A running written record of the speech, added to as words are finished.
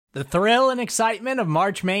The thrill and excitement of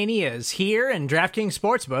March Mania is here, and DraftKings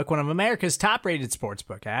Sportsbook, one of America's top-rated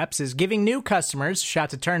sportsbook apps, is giving new customers a shot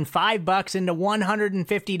to turn $5 into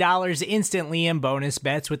 $150 instantly in bonus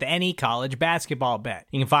bets with any college basketball bet.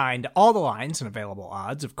 You can find all the lines and available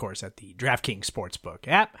odds, of course, at the DraftKings Sportsbook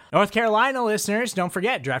app. North Carolina listeners, don't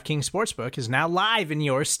forget, DraftKings Sportsbook is now live in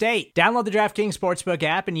your state. Download the DraftKings Sportsbook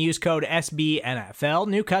app and use code SBNFL.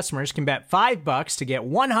 New customers can bet $5 to get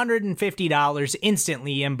 $150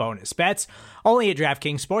 instantly in bonus bets, only at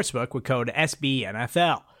DraftKings Sportsbook with code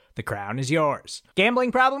SBNFL. The crown is yours.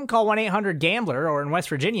 Gambling problem? Call 1-800-GAMBLER, or in West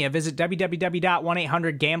Virginia, visit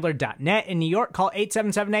www.1800gambler.net. In New York, call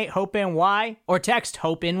 877-8-HOPE-NY or text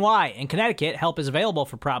HOPE-NY. In Connecticut, help is available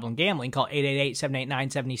for problem gambling. Call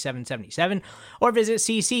 888-789-7777 or visit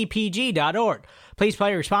ccpg.org. Please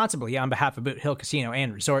play responsibly on behalf of Boot Hill Casino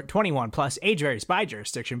and Resort. 21 plus, age varies by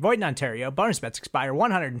jurisdiction. Void in Ontario. Bonus bets expire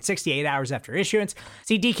 168 hours after issuance.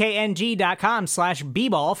 See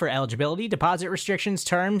dkng.com/bball for eligibility, deposit restrictions,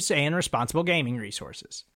 terms, and responsible gaming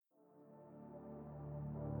resources.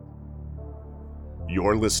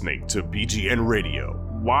 You're listening to BGN Radio.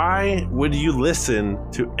 Why would you listen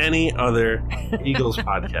to any other Eagles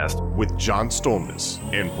podcast? With John Stolnis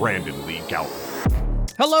and Brandon Lee Gowton.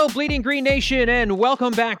 Hello, Bleeding Green Nation, and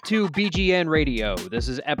welcome back to BGN Radio. This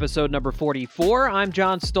is episode number 44. I'm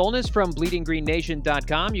John Stolnis from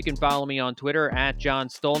BleedingGreenNation.com. You can follow me on Twitter at John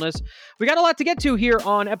Stolnis. We got a lot to get to here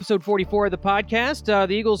on episode 44 of the podcast.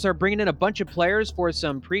 The Eagles are bringing in a bunch of players for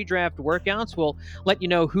some pre-draft workouts. We'll let you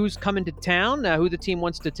know who's coming to town, who the team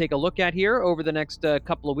wants to take a look at here over the next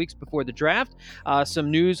couple of weeks before the draft.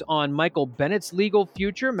 Some news on Michael Bennett's legal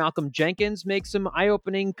future. Malcolm Jenkins makes some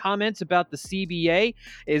eye-opening comments about the CBA.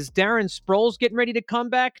 Is Darren Sproles getting ready to come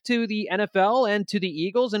back to the NFL and to the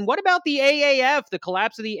Eagles? And what about the AAF? The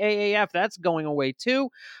collapse of the AAF, that's going away too.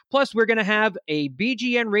 Plus, we're going to have a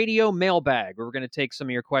BGN Radio mailbag where we're going to take some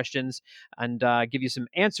of your questions and give you some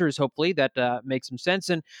answers, hopefully, that make some sense.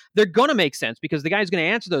 And they're going to make sense because the guy who's going to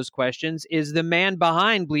answer those questions is the man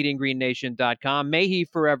behind BleedingGreenNation.com. May he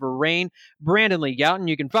forever reign, Brandon Lee Gowton.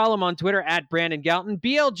 You can follow him on Twitter at Brandon Gowton.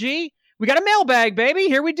 BLG, we got a mailbag, baby.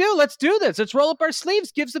 Here we do. Let's do this. Let's roll up our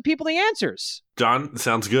sleeves. Gives the people the answers. John,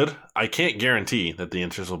 sounds good. I can't guarantee that the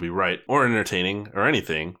answers will be right or entertaining or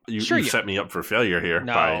anything. You set me up for failure here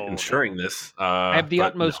by ensuring this. I have the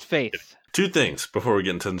utmost faith. Two things before we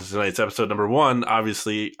get into tonight's episode. Number one,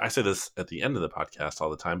 obviously, I say this at the end of the podcast all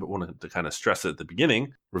the time, but wanted to kind of stress it at the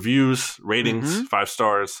beginning. Reviews, ratings, 5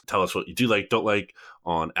 stars. Tell us what you do like, don't like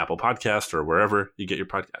on Apple Podcast or wherever you get your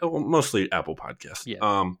podcast. Well, mostly Apple Podcast.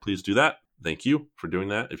 Yeah. Please do that. Thank you for doing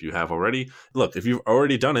that if you have already. Look, if you've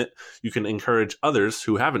already done it, you can encourage others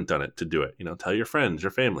who haven't done it to do it. Tell your friends,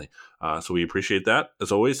 your family. So we appreciate that,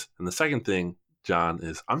 as always. And the second thing, John,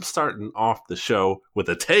 is I'm starting off the show with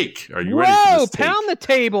a take. Are you ready for this take? Pound the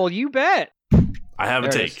table, you bet. I have a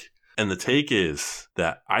take. And the take is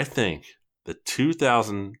that I think the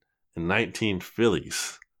 2019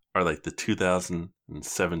 Phillies are like the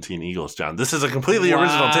 2017 Eagles, John. This is a completely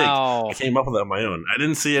original take. I came up with it on my own. I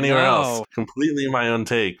didn't see anywhere else. Completely my own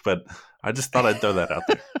take, but I just thought I'd throw that out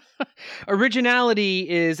there. Originality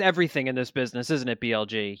is everything in this business, isn't it,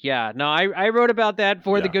 BLG? Yeah, no, I wrote about that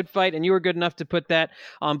for The Good Fight, and you were good enough to put that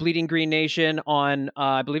on Bleeding Green Nation on,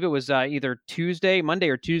 I believe it was either Monday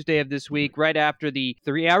or Tuesday of this week, right after the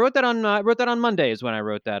 3. I wrote that on Monday is when I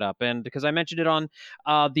wrote that up, and because I mentioned it on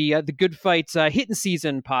the Good Fight's Hittin'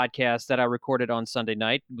 Season podcast that I recorded on Sunday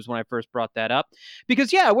night was when I first brought that up.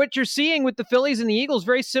 Because what you're seeing with the Phillies and the Eagles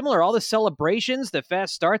very similar. All the celebrations, the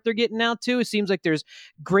fast start they're getting out to. It seems like there's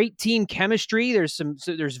great team chemistry.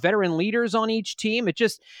 There's veteran leaders on each team. It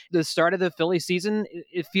just, the start of the Philly season,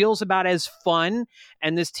 it feels about as fun,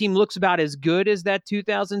 and this team looks about as good as that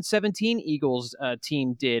 2017 Eagles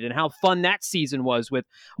team did, and how fun that season was with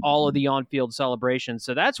all of the on-field celebrations.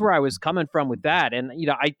 So that's where I was coming from with that. And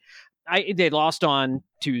they lost on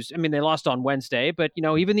Tuesday. I mean, they lost on Wednesday, but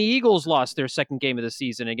even the Eagles lost their second game of the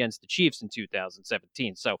season against the Chiefs in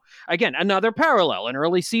 2017. So again, another parallel, an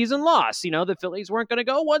early season loss. The Phillies weren't going to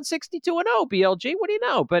go 162-0. BLG, what do you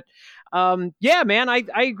know? But man, I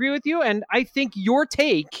agree with you, and I think your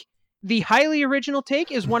take, the highly original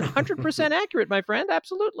take, is 100% accurate, my friend.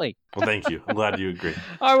 Absolutely. Well, thank you. I'm glad you agree.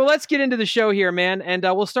 All right, well, let's get into the show here, man. And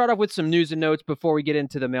we'll start off with some news and notes before we get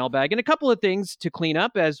into the mailbag, and a couple of things to clean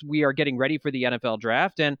up as we are getting ready for the NFL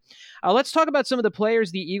draft. And let's talk about some of the players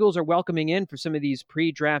the Eagles are welcoming in for some of these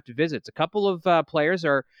pre-draft visits. A couple of players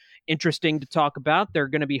are interesting to talk about. They're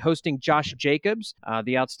going to be hosting Josh Jacobs,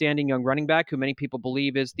 the outstanding young running back who many people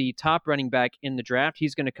believe is the top running back in the draft.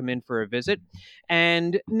 He's going to come in for a visit.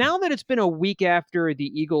 And now that it's been a week after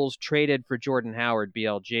the Eagles traded for Jordan Howard,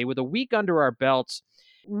 BLG, with a week under our belts,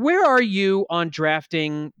 where are you on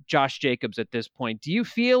drafting Josh Jacobs at this point? Do you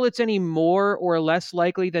feel it's any more or less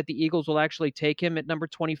likely that the Eagles will actually take him at number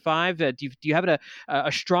 25? Do you have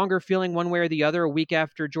a stronger feeling one way or the other a week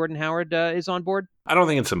after Jordan Howard is on board? I don't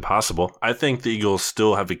think it's impossible. I think the Eagles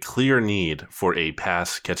still have a clear need for a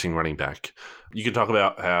pass-catching running back. You can talk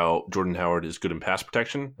about how Jordan Howard is good in pass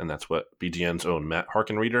protection, and that's what BGN's own Matt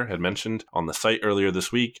Harkenreader had mentioned on the site earlier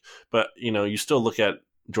this week. But, you still look at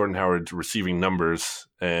Jordan Howard's receiving numbers,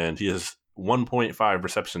 and he has 1.5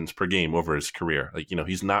 receptions per game over his career.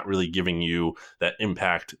 He's not really giving you that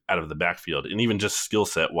impact out of the backfield. And even just skill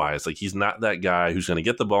set wise, he's not that guy who's going to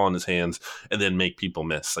get the ball in his hands and then make people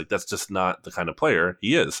miss. That's just not the kind of player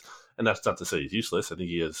he is. And that's not to say he's useless. I think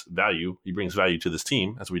he has value. He brings value to this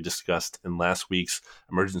team, as we discussed in last week's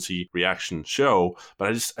emergency reaction show.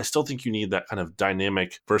 But I still think you need that kind of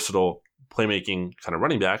dynamic, versatile playmaking kind of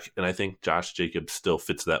running back, and I think Josh Jacobs still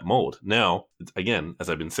fits that mold. Now, again, as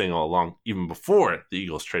I've been saying all along, even before the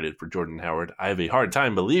Eagles traded for Jordan Howard, I have a hard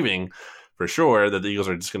time believing for sure that the Eagles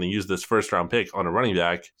are just going to use this first-round pick on a running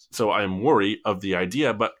back. So I'm worried of the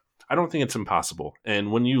idea, but I don't think it's impossible.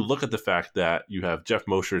 And when you look at the fact that you have Jeff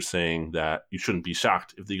Mosher saying that you shouldn't be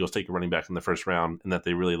shocked if the Eagles take a running back in the first round and that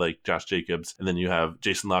they really like Josh Jacobs, and then you have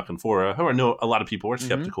Jason La Canfora, who I know a lot of people are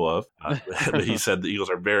skeptical of, but he said the Eagles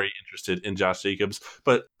are very interested in Josh Jacobs.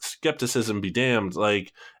 But skepticism be damned,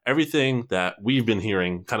 everything that we've been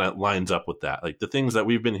hearing kind of lines up with that. The things that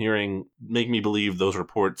we've been hearing make me believe those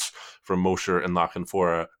reports from Mosher and La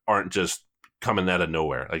Canfora aren't just coming out of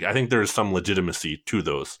nowhere. I think there's some legitimacy to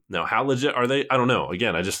those. Now, how legit are they? I don't know.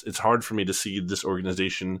 Again, it's hard for me to see this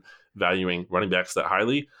organization valuing running backs that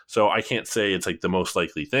highly. So I can't say it's the most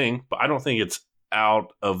likely thing, but I don't think it's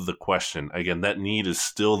out of the question. Again, that need is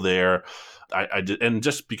still there. And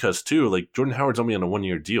just because too, Jordan Howard's only on a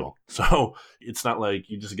 1-year deal. So it's not like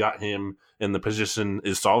you just got him and the position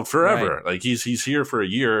is solved forever. Right. He's here for a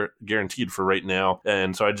year, guaranteed for right now.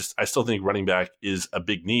 And so I still think running back is a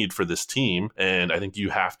big need for this team. And I think you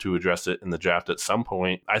have to address it in the draft at some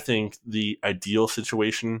point. I think the ideal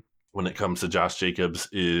situation when it comes to Josh Jacobs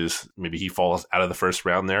is maybe he falls out of the first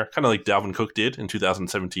round there, kind of like Dalvin Cook did in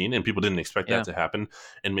 2017, and people didn't expect that to happen.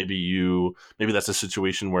 And maybe that's a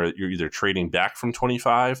situation where you're either trading back from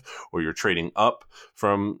 25 or you're trading up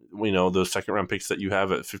from, those second round picks that you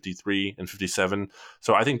have at 53 and 57.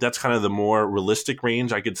 So I think that's kind of the more realistic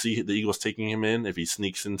range I could see the Eagles taking him in if he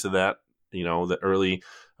sneaks into that, the early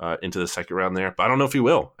into the second round there. But I don't know if he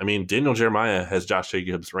will. Daniel Jeremiah has Josh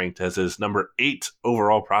Jacobs ranked as his number 8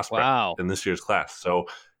 overall prospect in this year's class. So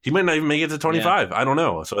he might not even make it to 25. Yeah. I don't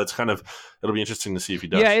know. So it'll be interesting to see if he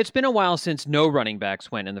does. Yeah, it's been a while since no running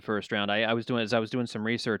backs went in the first round. I was doing some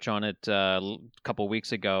research on it a couple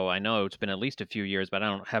weeks ago. I know it's been at least a few years, but I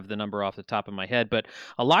don't have the number off the top of my head. But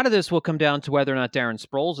a lot of this will come down to whether or not Darren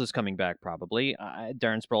Sproles is coming back, probably.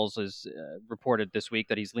 Darren Sproles has reported this week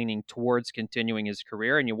that he's leaning towards continuing his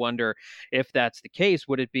career, and you wonder if that's the case,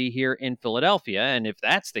 would it be here in Philadelphia? And if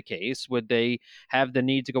that's the case, would they have the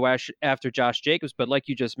need to go after Josh Jacobs? But like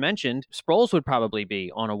you just mentioned, Sproles would probably be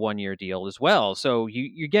on a 1-year deal as well. So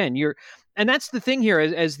and that's the thing here,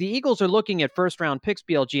 as the Eagles are looking at first round picks,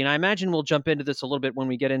 BLG, and I imagine we'll jump into this a little bit when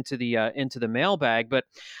we get into the mailbag, but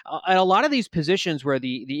at a lot of these positions where the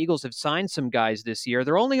Eagles have signed some guys this year,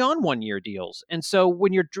 they're only on 1-year deals. And so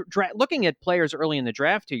when you're looking at players early in the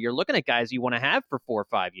draft here, you're looking at guys you want to have for 4 or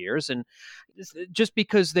 5 years. And just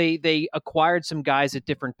because they acquired some guys at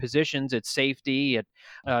different positions, at safety,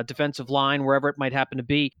 at defensive line, wherever it might happen to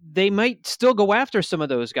be, they might still go after some of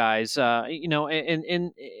those guys,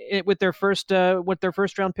 and with their first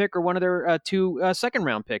round pick or one of their 2 second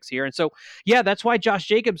round picks here. And so, yeah, that's why Josh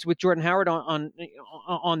Jacobs with Jordan Howard on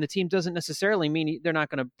the team doesn't necessarily mean they're not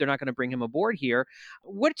going to bring him aboard here.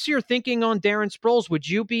 What's your thinking on Darren Sproles? Would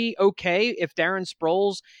you be okay if Darren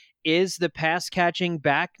Sproles is the pass catching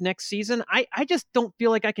back next season? I just don't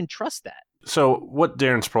feel like I can trust that. So what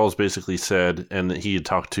Darren Sproles basically said, and he had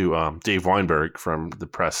talked to Dave Weinberg from the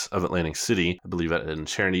Press of Atlantic City, I believe at a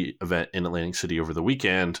charity event in Atlantic City over the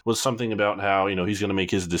weekend, was something about how, he's going to make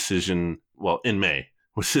his decision, in May,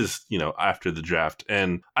 which is, after the draft.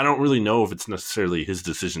 And I don't really know if it's necessarily his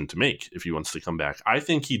decision to make if he wants to come back. I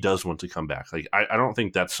think he does want to come back. I don't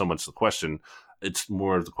think that's so much the question. It's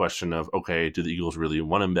more of the question of, okay, do the Eagles really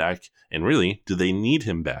want him back? And really, do they need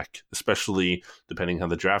him back? Especially depending how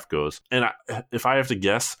the draft goes. And if I have to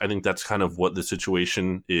guess, I think that's kind of what the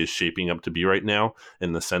situation is shaping up to be right now,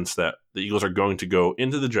 in the sense that the Eagles are going to go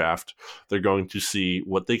into the draft. They're going to see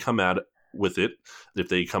what they come out with it. If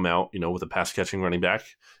they come out, with a pass catching running back.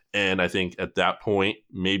 And I think at that point,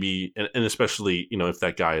 maybe, and especially, if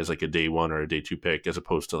that guy is like a day 1 or a day 2 pick, as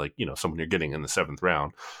opposed to like, someone you're getting in the 7th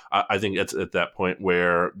round, I think it's at that point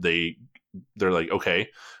where they're like, okay,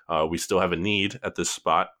 we still have a need at this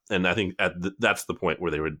spot. And I think that's the point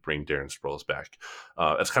where they would bring Darren Sproles back.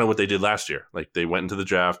 That's kind of what they did last year. Like, they went into the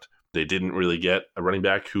draft. They didn't really get a running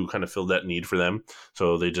back who kind of filled that need for them.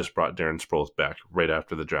 So they just brought Darren Sproles back right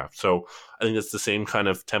after the draft. So I think it's the same kind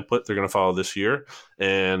of template they're going to follow this year.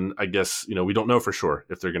 And I guess, we don't know for sure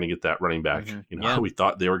if they're going to get that running back. We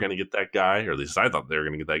thought they were going to get that guy, or at least I thought they were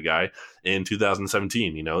going to get that guy in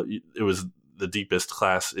 2017. It was the deepest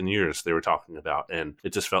class in years they were talking about. And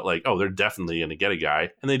it just felt like, oh, they're definitely going to get a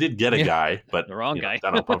guy. And they did get a guy, but the wrong guy.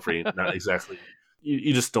 Donald Pumphrey, not exactly.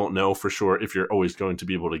 You just don't know for sure if you're always going to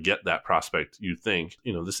be able to get that prospect. You think,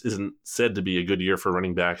 this isn't said to be a good year for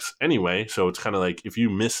running backs anyway. So it's kind of like, if you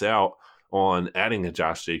miss out on adding a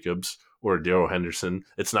Josh Jacobs or a Darrell Henderson,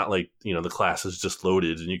 it's not like, the class is just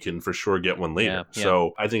loaded and you can for sure get one later. Yeah.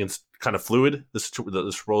 So I think it's kind of fluid,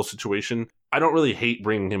 this role situation. I don't really hate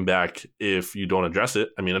bringing him back if you don't address it.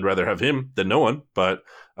 I mean, I'd rather have him than no one, but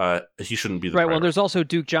he shouldn't be the primary. Well, there's also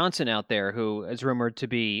Duke Johnson out there who is rumored to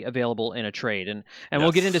be available in a trade. And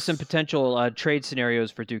we'll get into some potential trade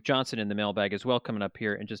scenarios for Duke Johnson in the mailbag as well coming up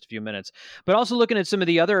here in just a few minutes. But also looking at some of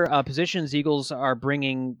the other positions, Eagles are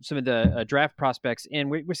bringing some of the draft prospects in.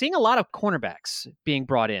 We're seeing a lot of cornerbacks being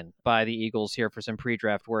brought in by the Eagles here for some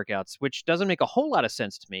pre-draft workouts, which doesn't make a whole lot of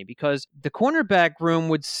sense to me, because the cornerback room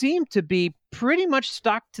would seem to be pretty much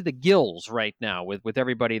stocked to the gills right now with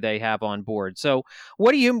everybody they have on board. So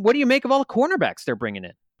what do you make of all the cornerbacks they're bringing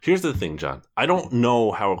in? Here's the thing, John. I don't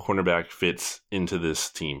know how a cornerback fits into this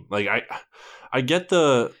team. Like, I get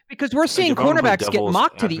because we're seeing cornerbacks get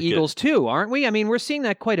mocked to the Eagles too, aren't we? I mean, we're seeing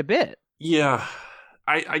that quite a bit. Yeah.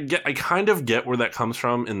 I kind of get where that comes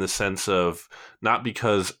from, in the sense of, not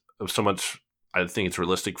because of so much I think it's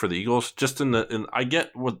realistic for the Eagles, just I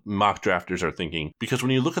get what mock drafters are thinking, because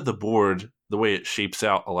when you look at the board, the way it shapes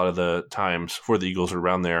out a lot of the times for the Eagles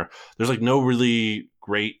around there, there's like no really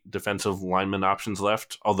great defensive lineman options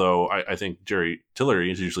left. Although I think Jerry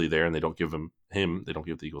Tillery is usually there, and they don't give him. They don't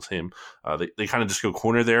give the Eagles him. They kind of just go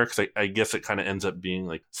corner there, because I guess it kind of ends up being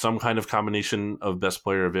like some kind of combination of best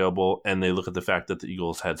player available. And they look at the fact that the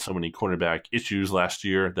Eagles had so many cornerback issues last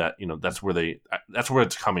year that, that's where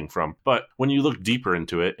it's coming from. But when you look deeper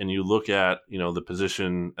into it and you look at, the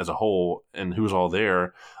position as a whole and who's all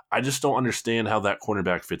there, I just don't understand how that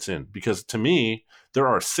cornerback fits in, because to me, there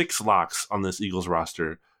are 6 locks on this Eagles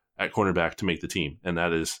roster at cornerback to make the team. And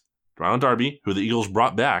that is Ronald Darby, who the Eagles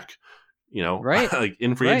brought back, right, like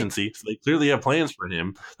in free agency. So they clearly have plans for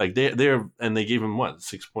him. Like they gave him what,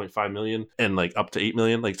 $6.5 million and like up to $8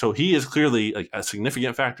 million. Like, so he is clearly like a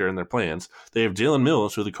significant factor in their plans. They have Jalen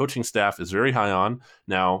Mills, who the coaching staff is very high on.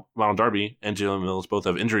 Now, Ronald Darby and Jalen Mills both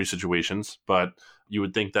have injury situations, but you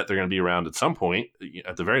would think that they're going to be around at some point.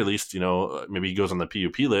 At the very least, maybe he goes on the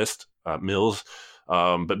PUP list, Mills,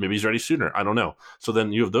 but maybe he's ready sooner. I don't know. So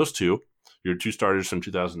then you have those two, your 2 starters from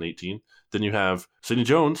 2018. Then you have Sidney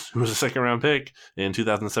Jones, who was a 2nd-round pick in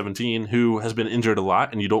 2017, who has been injured a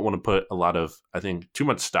lot, and you don't want to put a lot of, I think, too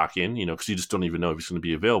much stock in, because you just don't even know if he's going to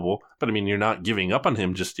be available. But, I mean, you're not giving up on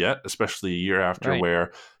him just yet, especially a year after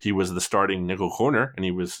where he was the starting nickel corner, and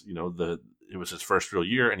he was, it was his first real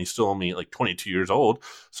year, and he's still only like 22 years old.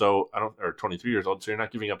 So or 23 years old. So you're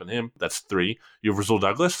not giving up on him. That's 3. You have Rasul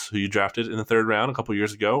Douglas, who you drafted in the 3rd round a couple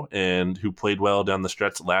years ago, and who played well down the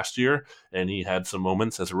stretch last year. And he had some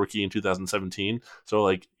moments as a rookie in 2017. So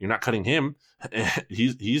like, you're not cutting him.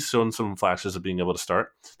 He's shown some flashes of being able to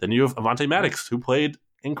start. Then you have Avonte Maddox, who played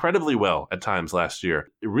incredibly well at times last year.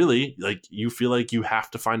 It really, like, you feel like you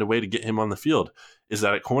have to find a way to get him on the field. Is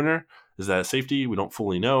that at corner? Is that safety? We don't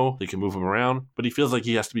fully know. They can move him around, but he feels like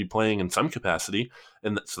he has to be playing in some capacity.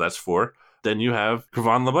 And so that's 4. Then you have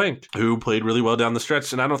Cre'Von LeBlanc, who played really well down the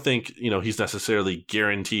stretch. And I don't think, he's necessarily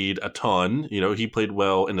guaranteed a ton. He played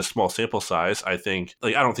well in a small sample size. I don't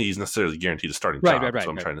think he's necessarily guaranteed a starting job. That's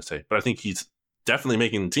what I'm trying to say. But I think he's definitely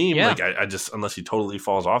making the team. Yeah. Like I just, unless he totally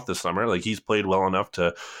falls off this summer, like he's played well enough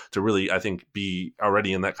to really, I think, be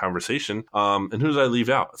already in that conversation. And who did I leave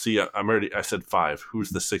out? See, I said 5. Who's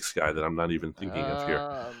the 6th guy that I'm not even thinking of here?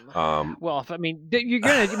 Well,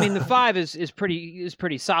 the 5 is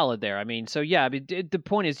pretty solid there. I mean, so yeah, I mean, the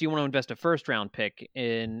point is, you want to invest a first round pick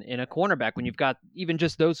in a cornerback when you've got even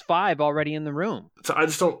just those 5 already in the room. So I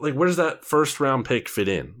just don't like, where does that first round pick fit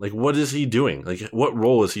in? Like, what is he doing? Like, what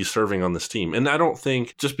role is he serving on this team? And I don't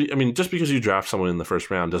think just because you draft someone in the first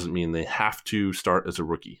round doesn't mean they have to start as a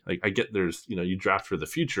rookie. Like, I get there's, you draft for the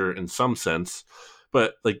future in some sense,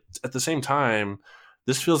 but like at the same time,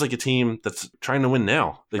 this feels like a team that's trying to win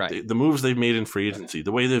now. Like right. the moves they've made in free agency,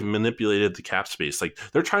 the way they've manipulated the cap space, like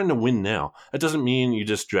they're trying to win now. That doesn't mean you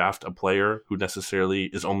just draft a player who necessarily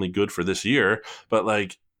is only good for this year, but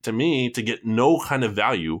like, to me, to get no kind of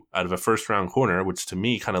value out of a first round corner, which to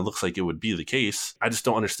me kind of looks like it would be the case, I just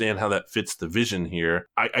don't understand how that fits the vision here.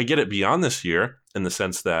 I get it beyond this year in the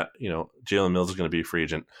sense that, Jalen Mills is going to be a free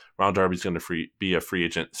agent. Ron Darby's going to be a free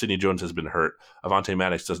agent. Sidney Jones has been hurt. Avonte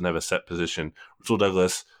Maddox doesn't have a set position. Rasul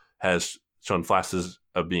Douglas has shown flashes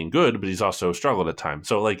of being good, but he's also struggled at times.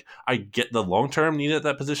 So like, I get the long-term need at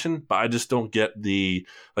that position, but I just don't get the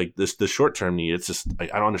short-term need. It's just, I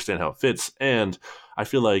don't understand how it fits. And I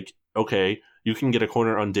feel like, okay, you can get a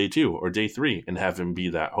corner on day 2 or day 3 and have him be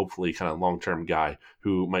that hopefully kind of long-term guy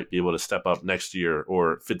who might be able to step up next year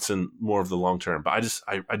or fits in more of the long-term. But I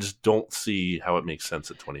just don't see how it makes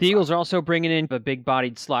sense at 25. The Eagles are also bringing in a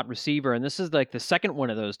big-bodied slot receiver, and this is like the second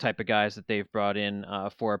one of those type of guys that they've brought in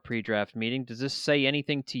for a pre-draft meeting. Does this say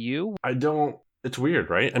anything to you? I don't. It's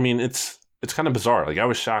weird, right? I mean, it's kind of bizarre. Like I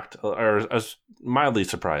was shocked, or I was mildly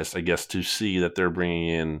surprised, I guess, to see that they're bringing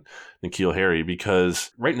in N'Keal Harry,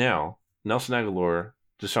 because right now, Nelson Agholor,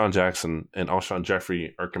 Deshaun Jackson, and Alshon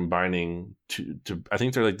Jeffrey are combining to I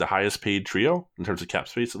think they're like the highest paid trio in terms of cap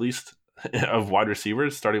space, at least, of wide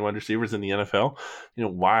receivers, starting wide receivers in the NFL.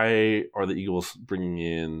 Why are the Eagles bringing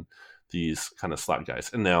in these kind of slot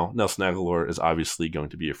guys? And now Nelson Agholor is obviously going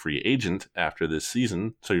to be a free agent after this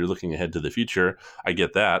season, so you're looking ahead to the future. I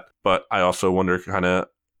get that, but I also wonder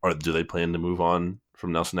do they plan to move on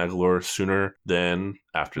from Nelson Agholor sooner than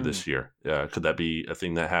after this year? Could that be a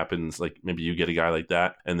thing that happens? Like maybe you get a guy like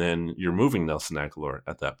that and then you're moving Nelson Agholor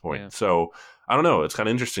at that point. Yeah. So I don't know. It's kind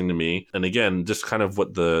of interesting to me. And again, just kind of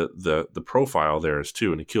what the profile there is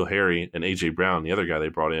too. And N'Keal Harry and AJ Brown, the other guy they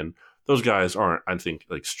brought in, those guys aren't, I think,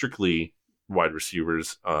 like strictly wide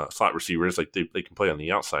receivers, slot receivers. Like they can play on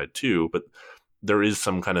the outside too, but there is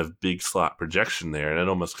some kind of big slot projection there. And it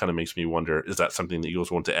almost kind of makes me wonder, is that something the Eagles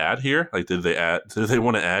want to add here? Like, do they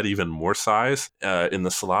want to add even more size in the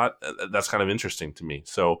slot? That's kind of interesting to me.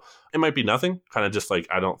 So it might be nothing, kind of just like,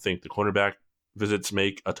 I don't think the cornerback visits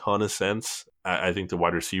make a ton of sense. I think the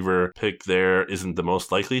wide receiver pick there isn't the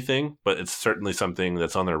most likely thing, but it's certainly something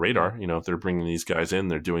that's on their radar. If they're bringing these guys in,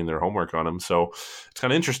 they're doing their homework on them. So it's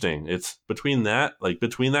kind of interesting. It's between that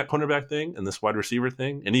cornerback thing and this wide receiver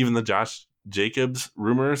thing, and even the Josh Jacobs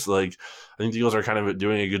rumors, like I think the Eagles are kind of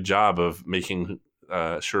doing a good job of making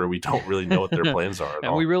sure we don't really know what their plans are at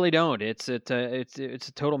all. We really don't. It's a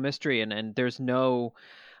total mystery, and there's no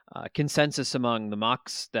consensus among the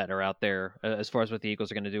mocks that are out there as far as what the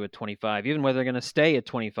Eagles are going to do at 25, even whether they're going to stay at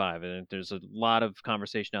 25. And there's a lot of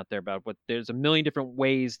conversation out there about there's a million different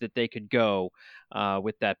ways that they could go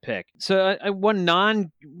with that pick. So one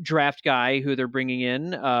non-draft guy who they're bringing in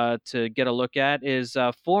to get a look at is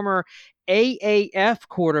former AAF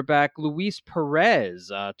quarterback Luis Perez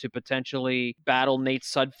to potentially battle Nate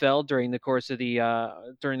Sudfeld during the course of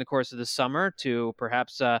the summer, to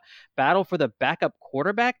perhaps battle for the backup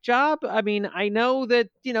quarterback job. I mean, I know that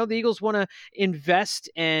the Eagles want to invest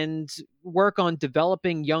and work on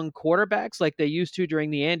developing young quarterbacks like they used to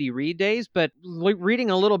during the Andy Reid days, but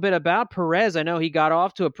reading a little bit about Perez, I know he got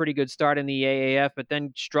off to a pretty good start in the AAF, but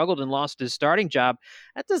then struggled and lost his starting job.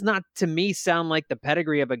 That does not, to me, sound like the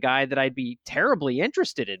pedigree of a guy that I'd be terribly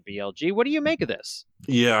interested in, BLG. What do you make of this?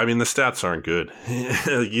 Yeah, I mean, the stats aren't good.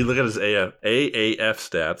 You look at his AAF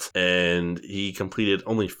stats, and he completed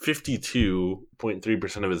only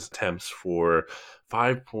 52.3% of his attempts for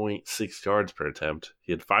 5.6 yards per attempt.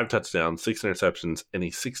 He had 5 touchdowns, 6 interceptions, and a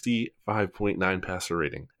 65.9 passer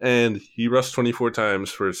rating. And he rushed 24 times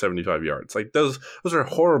for 75 yards. Like those are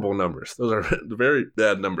horrible numbers. Those are very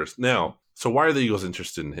bad numbers. Now, so why are the Eagles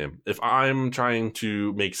interested in him? If I'm trying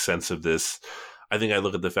to make sense of this, I think I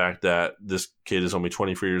look at the fact that this kid is only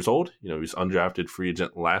 24 years old. He was undrafted free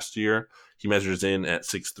agent last year. He measures in at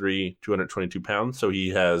 6'3", 222 pounds. So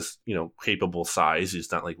he has, capable size.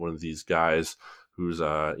 He's not like one of these guys who's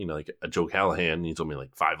like a Joe Callahan. He's only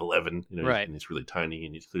like 5'11", right. And he's really tiny,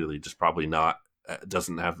 and he's clearly just probably not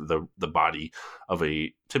doesn't have the body of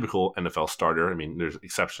a typical NFL starter. I mean, there's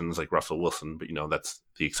exceptions like Russell Wilson, but that's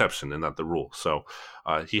the exception and not the rule. So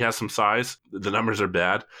he has some size. The numbers are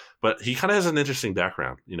bad, but he kind of has an interesting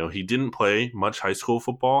background. He didn't play much high school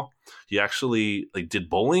football. He actually did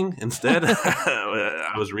bowling instead.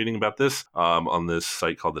 I was reading about this on this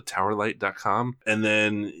site called thetowerlight.com. And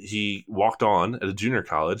then he walked on at a junior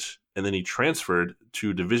college, and then he transferred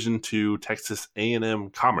to Division II Texas A&M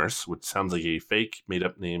Commerce, which sounds like a fake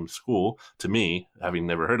made-up name school to me, having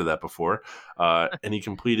never heard of that before. And he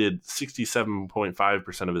completed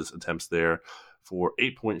 67.5% of his attempts there for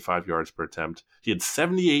 8.5 yards per attempt. He had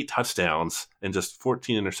 78 touchdowns and just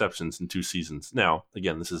 14 interceptions in 2 seasons. Now,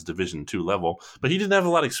 again, this is Division II level, but he didn't have a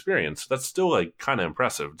lot of experience. That's still kind of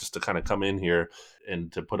impressive just to kind of come in here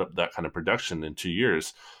and to put up that kind of production in 2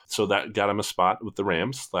 years. So that got him a spot with the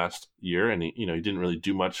Rams last year, and he didn't really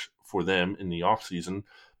do much for them in the offseason.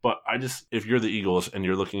 But if you're the Eagles and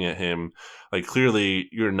you're looking at him, clearly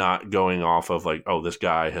you're not going off of this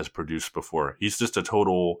guy has produced before. He's just a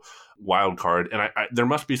total wild card. And there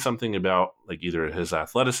must be something about either his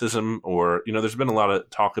athleticism or, there's been a lot of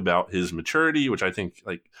talk about his maturity, which I think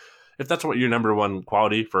if that's what your number one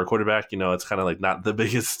quality for a quarterback, it's kind of not the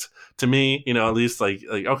biggest to me, at least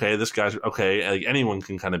okay, this guy's okay. Anyone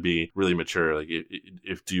can kind of be really mature.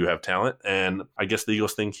 If do you have talent? And I guess the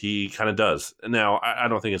Eagles think he kind of does. Now, I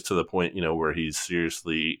don't think it's to the point, where he's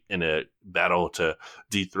seriously in a battle to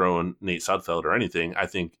dethrone Nate Sudfeld or anything. I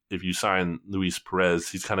think if you sign Luis Perez,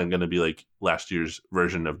 he's kind of going to be last year's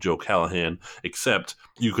version of Joe Callahan, except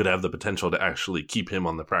you could have the potential to actually keep him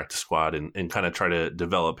on the practice squad and kind of try to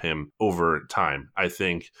develop him over time. I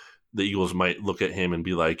think the Eagles might look at him and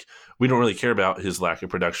be like, we don't really care about his lack of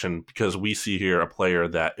production because we see here a player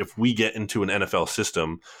that if we get into an NFL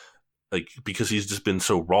system, because he's just been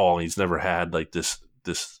so raw, he's never had this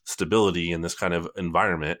stability in this kind of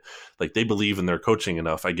environment, they believe in their coaching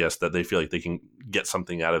enough, I guess, that they feel like they can get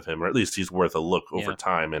something out of him, or at least he's worth a look over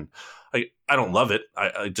time. And I don't love it.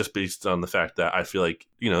 I just based on the fact that I feel like,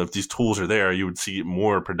 if these tools are there, you would see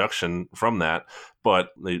more production from that, but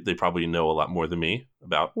they probably know a lot more than me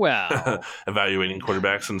about evaluating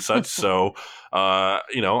quarterbacks and such. So,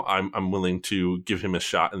 I'm willing to give him a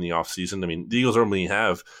shot in the offseason. I mean, the Eagles normally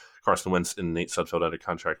have Carson Wentz and Nate Sudfeld out of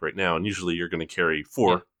contract right now, and usually you're going to carry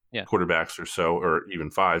 4 quarterbacks or so, or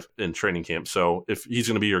even 5 in training camp. So if he's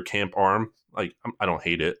going to be your camp arm, I don't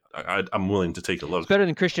hate it. I'm willing to take a look. It's better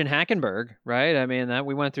than Christian Hackenberg, right? I mean,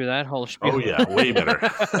 we went through that whole spiel. Oh yeah, way better.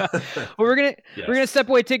 Well, we're gonna step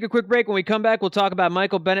away, take a quick break. When we come back, we'll talk about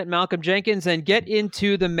Michael Bennett, Malcolm Jenkins, and get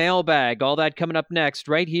into the mailbag. All that coming up next,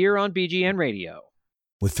 right here on BGN Radio.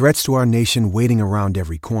 With threats to our nation waiting around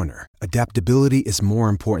every corner, adaptability is more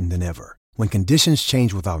important than ever. When conditions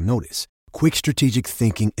change without notice, quick strategic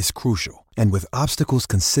thinking is crucial. And with obstacles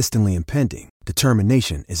consistently impending,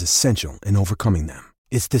 determination is essential in overcoming them.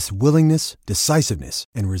 It's this willingness, decisiveness,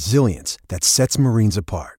 and resilience that sets Marines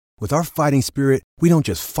apart. With our fighting spirit, we don't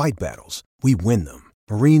just fight battles, we win them.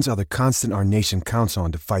 Marines are the constant our nation counts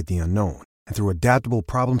on to fight the unknown. And through adaptable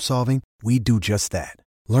problem solving, we do just that.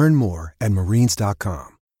 Learn more at marines.com.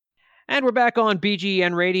 And we're back on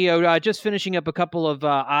BGN Radio, just finishing up a couple of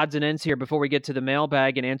odds and ends here before we get to the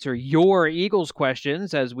mailbag and answer your Eagles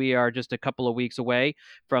questions, as we are just a couple of weeks away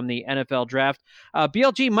from the NFL draft.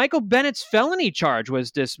 BLG, Michael Bennett's felony charge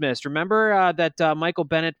was dismissed. Remember that Michael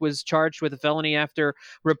Bennett was charged with a felony after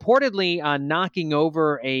reportedly knocking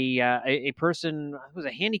over a person, it was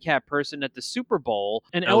a handicapped person at the Super Bowl,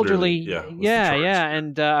 an elderly.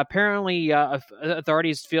 And apparently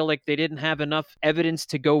authorities feel like they didn't have enough evidence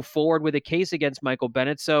to go forward with a case against Michael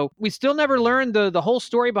Bennett. So we still never learned the whole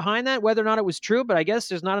story behind that, whether or not it was true, but I guess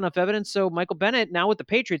there's not enough evidence. So Michael Bennett, now with the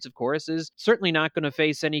Patriots, of course, is certainly not going to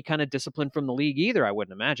face any kind of discipline from the league either, I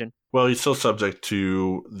wouldn't imagine. Well, he's still subject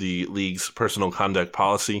to the league's personal conduct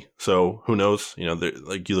policy. So who knows? You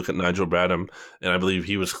look at Nigel Bradham, and I believe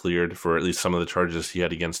he was cleared for at least some of the charges he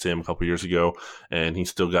had against him a couple years ago. And he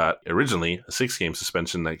still got originally a 6-game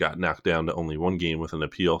suspension that got knocked down to only 1 game with an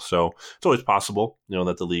appeal. So it's always possible,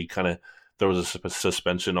 that the league kind of there was a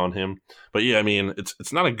suspension on him. But yeah, I mean,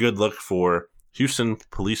 it's not a good look for Houston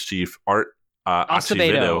Police Chief Art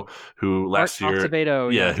Acevedo, who last year,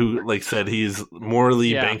 who said he's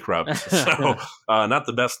morally bankrupt. So not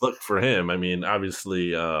the best look for him. I mean,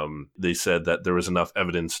 obviously, they said that there was enough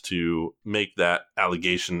evidence to make that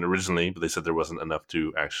allegation originally, but they said there wasn't enough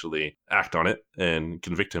to actually act on it and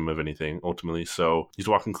convict him of anything ultimately. So he's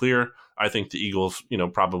walking clear. I think the Eagles,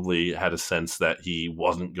 probably had a sense that he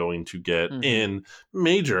wasn't going to get in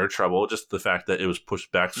major trouble. Just the fact that it was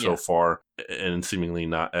pushed back so far and seemingly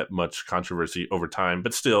not at much controversy over time.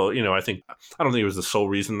 But still, I don't think it was the sole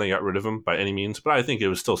reason they got rid of him by any means, but I think it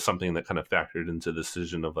was still something that kind of factored into the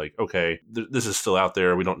decision of like, okay, this is still out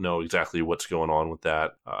there. We don't know exactly what's going on with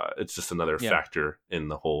that. It's just another factor in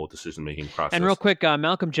the whole decision-making process. And real quick,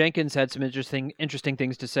 Malcolm Jenkins had some interesting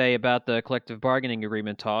things to say about the collective bargaining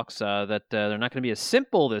agreement talks, that they're not going to be as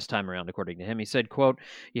simple this time around, according to him. He said, quote,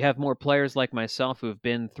 "You have more players like myself who have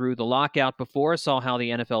been through the lockout before, saw how the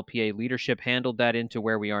NFLPA leadership handled that into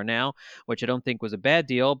where we are now, which I don't think was a bad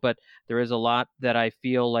deal, but there is a lot that I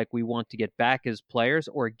feel like we want to get back as players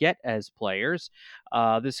or get as players.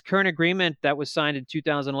 This current agreement that was signed in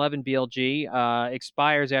 2011 BLG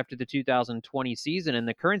expires after the 2020 season, and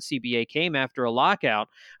the current CBA came after a lockout.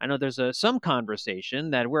 I know there's some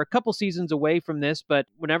conversation that we're a couple seasons away from this, but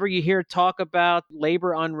whenever you hear talk about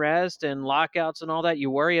labor unrest and lockouts and all that, you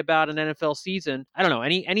worry about an NFL season. I don't know.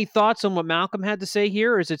 Any thoughts on what Malcolm had to say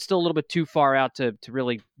here, or is it still a little bit too far out to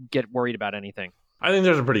really get worried about anything? I think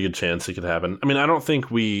there's a pretty good chance it could happen. I mean, I don't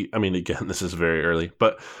think again, this is very early,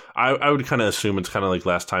 but I would kind of assume it's kind of like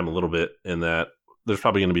last time a little bit in that there's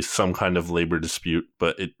probably going to be some kind of labor dispute,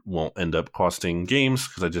 but it won't end up costing games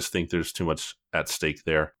because I just think there's too much at stake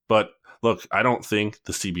there. But look, I don't think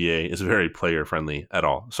the CBA is very player friendly at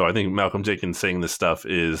all. So I think Malcolm Jenkins saying this stuff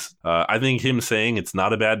is, I think him saying it's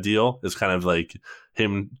not a bad deal is kind of like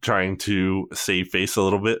him trying to save face a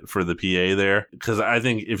little bit for the PA there. Because I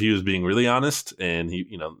think if he was being really honest and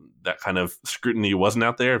he, that kind of scrutiny wasn't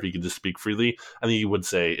out there, if he could just speak freely, I think he would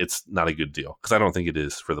say it's not a good deal. Because I don't think it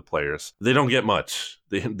is for the players. They don't get much.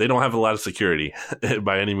 They don't have a lot of security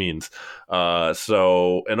by any means.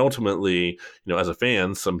 And ultimately, as a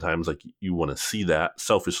fan, sometimes like you want to see that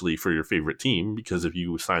selfishly for your favorite team, because if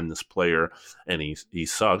you sign this player and he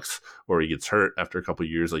sucks or he gets hurt after a couple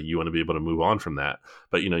of years, like you want to be able to move on from that.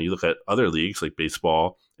 But, you look at other leagues like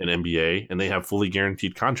baseball and NBA, and they have fully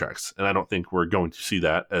guaranteed contracts. And I don't think we're going to see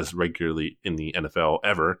that as regularly in the NFL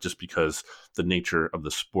ever, just because the nature of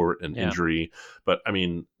the sport and injury. But I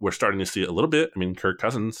mean, we're starting to see it a little bit. I mean, Kirk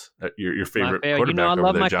Cousins, your favorite quarterback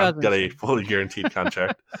over there, John, got a fully guaranteed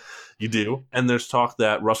contract. You do. And there's talk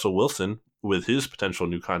that Russell Wilson, with his potential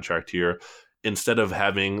new contract here, instead of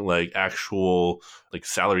having like actual like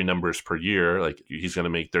salary numbers per year, like he's going to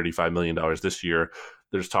make $35 million this year,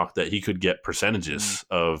 there's talk that he could get percentages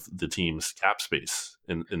of the team's cap space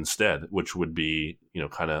instead, which would be,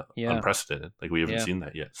 kind of unprecedented. Like we haven't seen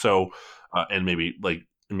that yet. So, and maybe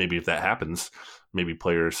if that happens, maybe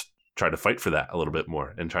players try to fight for that a little bit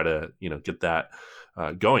more and try to, get that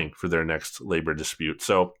going for their next labor dispute.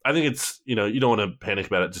 So I think it's, you don't want to panic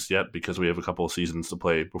about it just yet because we have a couple of seasons to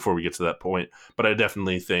play before we get to that point. But I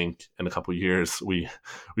definitely think in a couple of years, we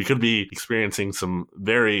could be experiencing some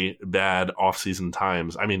very bad off-season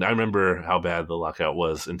times. I mean, I remember how bad the lockout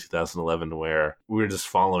was in 2011, where we were just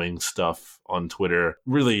following stuff on Twitter,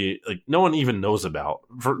 really like no one even knows about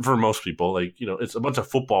for most people. Like, it's a bunch of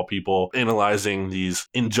football people analyzing these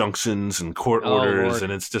injunctions and court orders. Lord.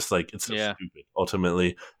 And it's just like, it's so stupid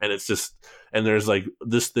ultimately. And it's just, and there's like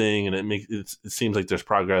this thing and it seems like there's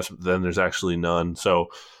progress, but then there's actually none. So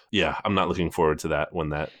yeah, I'm not looking forward to that when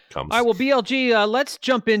that comes. All right, well, BLG, let's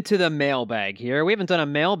jump into the mailbag here. We haven't done a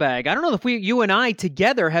mailbag. I don't know if you and I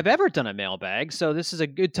together have ever done a mailbag, so this is a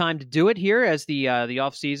good time to do it here as the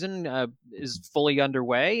off season is fully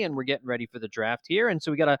underway and we're getting ready for the draft here. And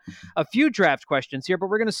so we got a few draft questions here, but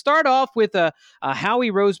we're going to start off with a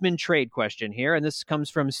Howie Roseman trade question here, and this comes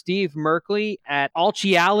from Steve Merkley at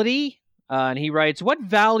Alciality, and he writes, "What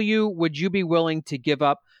value would you be willing to give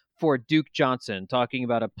up for Duke Johnson?" Talking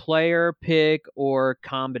about a player, pick, or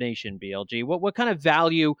combination, BLG. What kind of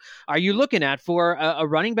value are you looking at for a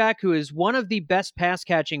running back who is one of the best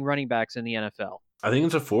pass-catching running backs in the NFL? I think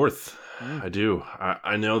it's a fourth. I do.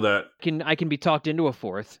 I know that I can be talked into a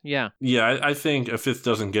fourth. Yeah. Yeah, I think a fifth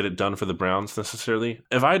doesn't get it done for the Browns necessarily.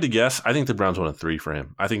 If I had to guess, I think the Browns want a 3 for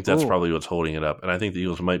him. I think that's probably what's holding it up. And I think the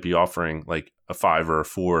Eagles might be offering like a 5 or a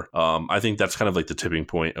 4. I think that's kind of like the tipping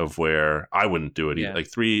point of where I wouldn't do it. Yeah. Like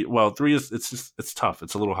 3 is it's tough.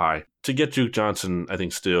 It's a little high. To get Duke Johnson, I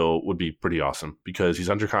think still would be pretty awesome because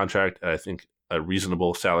he's under contract at I think a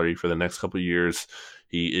reasonable salary for the next couple of years.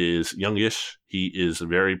 He is youngish. He is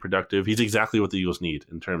very productive. He's exactly what the Eagles need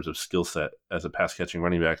in terms of skill set as a pass-catching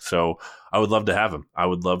running back. So I would love to have him. I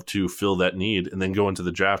would love to fill that need and then go into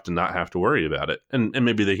the draft and not have to worry about it. And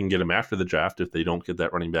maybe they can get him after the draft if they don't get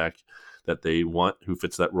that running back that they want who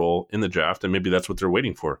fits that role in the draft. And maybe that's what they're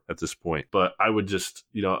waiting for at this point. But I would just,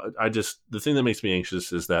 the thing that makes me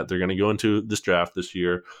anxious is that they're going to go into this draft this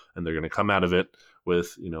year and they're going to come out of it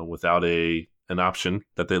with, without an an option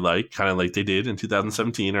that they like, kind of like they did in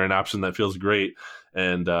 2017, or an option that feels great.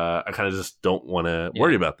 And I kind of just don't want to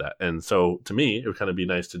worry about that. And so to me, it would kind of be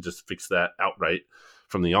nice to just fix that outright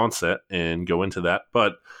from the onset and go into that.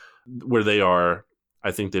 But where they are,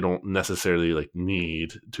 I think they don't necessarily like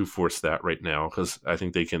need to force that right now, because I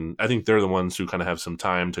think they're the ones who kind of have some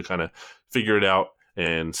time to kind of figure it out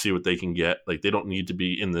and see what they can get. Like, they don't need to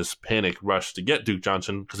be in this panic rush to get Duke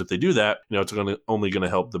Johnson, because if they do that, it's only going to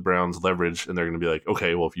help the Browns leverage, and they're going to be like,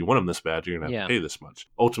 okay, well, if you want him this bad, you're going to have to pay this much.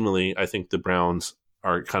 Ultimately, I think the Browns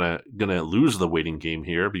are kind of going to lose the waiting game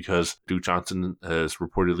here, because Duke Johnson has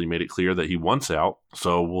reportedly made it clear that he wants out.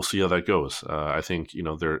 So we'll see how that goes. I think,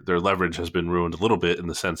 their leverage has been ruined a little bit, in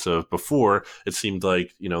the sense of, before it seemed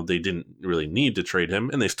like, they didn't really need to trade him,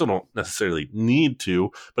 and they still don't necessarily need to,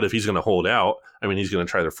 but if he's going to hold out, he's going to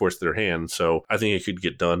try to force their hand. So I think it could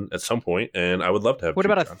get done at some point, and I would love to have. What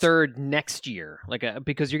Duke about Johnson. A third next year?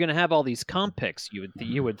 Because you're going to have all these comp picks.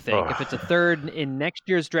 You would think if it's a third in next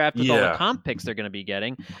year's draft with all the comp picks they're going to be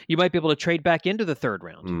getting, you might be able to trade back into the third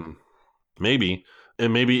round. Maybe.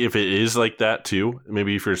 And maybe if it is like that too,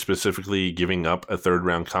 maybe if you're specifically giving up a third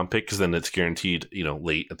round comp pick, because then it's guaranteed,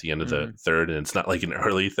 late at the end of the third, and it's not like an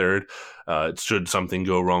early third. Should something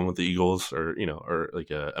go wrong with the Eagles, or like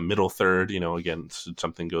a middle third, again, should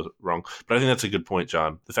something go wrong. But I think that's a good point,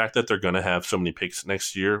 John. The fact that they're going to have so many picks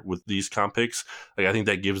next year with these comp picks, I think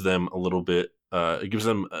that gives them a little bit. It gives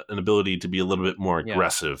them an ability to be a little bit more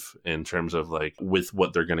aggressive in terms of with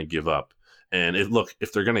what they're going to give up. And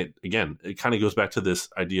if they're going to, again, it kind of goes back to this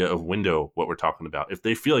idea of window, what we're talking about. If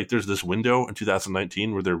they feel like there's this window in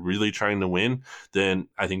 2019 where they're really trying to win, then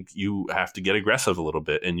I think you have to get aggressive a little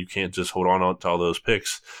bit, and you can't just hold on to all those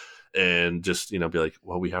picks and just, be like,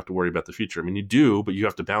 well, we have to worry about the future. You do, but you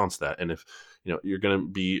have to balance that. And if, you're going to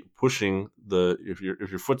be pushing if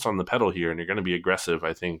your foot's on the pedal here and you're going to be aggressive,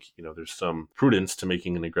 I think, there's some prudence to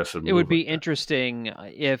making an aggressive move. It would be interesting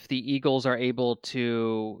if the Eagles are able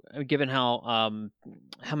to, given how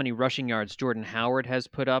many rushing yards Jordan Howard has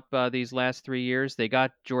put up these last 3 years. They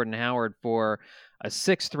got Jordan Howard for a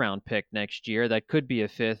 6th round pick next year. That could be a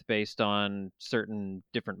 5th based on certain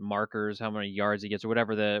different markers, how many yards he gets, or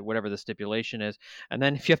whatever the stipulation is. And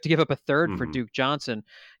then if you have to give up a 3rd for Duke Johnson,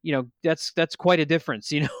 that's quite a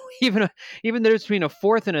difference. Even there's between a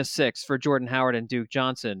 4th and a 6th for Jordan Howard and Duke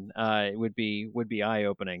Johnson, it would be eye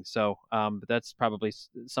opening. So but that's probably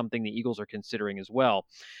something the Eagles are considering as well.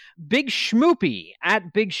 Big Schmoopy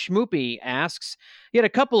at Big Schmoopy asks, he had a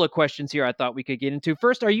couple of questions here I thought we could get into.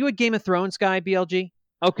 First, are you a Game of Thrones guy, BLG?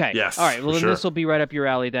 Okay. Yes. All right. Well, then this will be right up your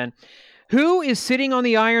alley then. Who is sitting on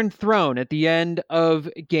the Iron Throne at the end of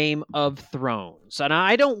Game of Thrones? And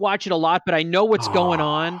I don't watch it a lot, but I know what's going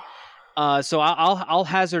on. So I'll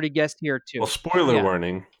hazard a guess here too. Well, spoiler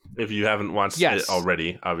warning. If you haven't watched it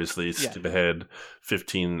already, obviously skip ahead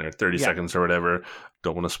 15 or 30 seconds or whatever.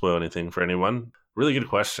 Don't want to spoil anything for anyone. Really good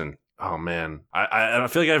question. Oh man, I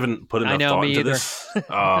feel like I haven't put enough thought into this.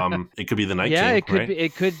 It could be the Night King. Yeah, it could right? be.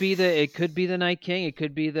 It could be the Night King. It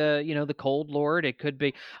could be the Cold Lord. It could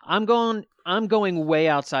be. I'm going way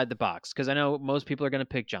outside the box, because I know most people are going to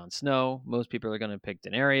pick Jon Snow. Most people are going to pick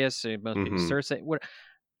Daenerys. Most people Cersei.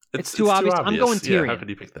 It's too obvious. I'm going Tyrion. Yeah, how could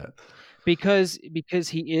you pick that? Because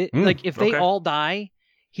he if they all die,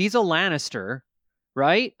 he's a Lannister.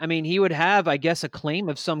 Right? He would have, I guess, a claim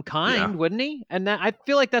of some kind, wouldn't he? And I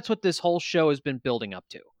feel like that's what this whole show has been building up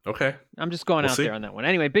to. Okay. I'm just going out there on that one.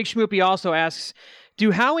 Anyway, Big Schmoopy also asks, do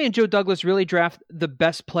Howie and Joe Douglas really draft the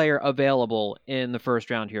best player available in the first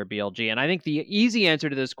round here at BLG? And I think the easy answer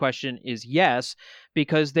to this question is yes,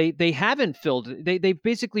 because they haven't they've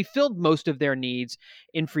basically filled most of their needs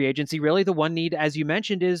in free agency. Really, the one need, as you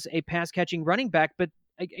mentioned, is a pass-catching running back, but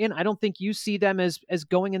again, I don't think you see them as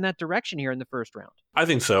going in that direction here in the first round. I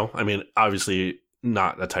think so. Obviously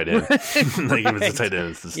not a tight end. Like if it's a tight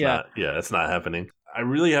end, it's not happening. I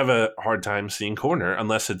really have a hard time seeing corner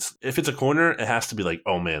unless if it's a corner, it has to be like,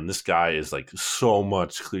 oh man, this guy is like so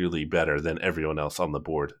much clearly better than everyone else on the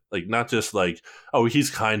board. Like not just like, oh, he's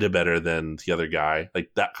kind of better than the other guy,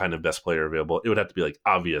 like that kind of best player available. It would have to be like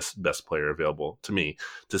obvious best player available to me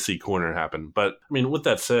to see corner happen. But with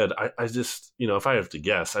that said, I just, if I have to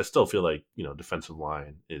guess, I still feel like, defensive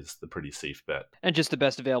line is the pretty safe bet. And just the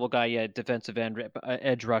best available guy, defensive end,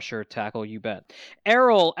 edge rusher, tackle, you bet.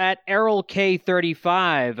 Errol at Errol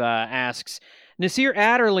K35 asks, Nasir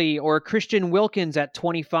Adderley or Christian Wilkins at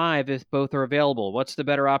 25 if both are available. What's the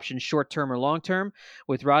better option, short-term or long-term?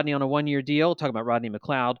 With Rodney on a one-year deal, talking about Rodney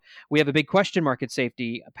McLeod, we have a big question mark at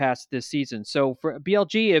safety past this season. So for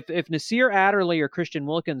BLG, if Nasir Adderley or Christian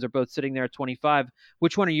Wilkins are both sitting there at 25,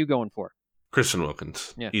 which one are you going for? Christian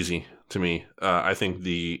Wilkins. Easy. to me. I think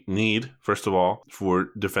the need, first of all, for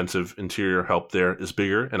defensive interior help there is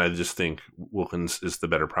bigger, and I just think Wilkins is the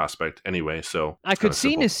better prospect anyway. So I could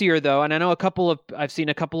see Nasir though, and I know I've seen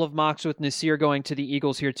a couple of mocks with Nasir going to the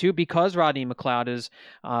Eagles here too, because Rodney McLeod is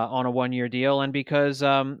on a 1-year deal, and because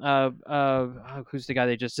who's the guy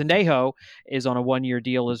they just Sendejo is on a 1-year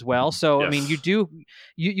deal as well. So yes. I mean,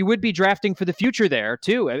 you would be drafting for the future there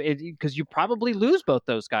too, because you probably lose both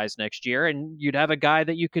those guys next year, and you'd have a guy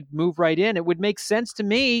that you could move right in. It would make sense to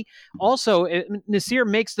me. Also, Nasir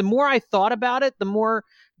makes, the more I thought about it, the more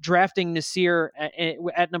drafting Nasir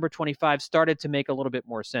at number 25 started to make a little bit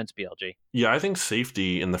more sense, BLG. Yeah, I think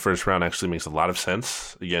safety in the first round actually makes a lot of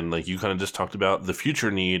sense. Again, like you kind of just talked about, the future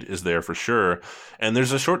need is there for sure. And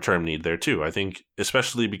there's a short-term need there too. I think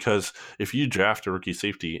especially because if you draft a rookie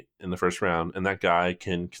safety in the first round and that guy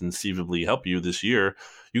can conceivably help you this year,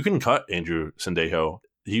 you can cut Andrew Sendejo.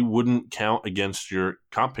 He wouldn't count against your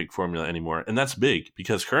comp pick formula anymore. And that's big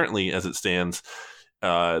because currently, as it stands,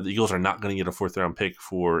 the Eagles are not going to get a 4th-round pick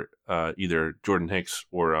for either Jordan Hicks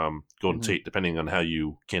or Golden Tate, depending on how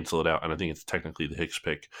you cancel it out. And I think it's technically the Hicks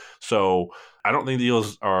pick. So I don't think the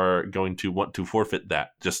Eagles are going to want to forfeit that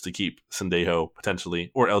just to keep Sendejo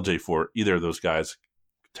potentially, or LJ Fort. Either of those guys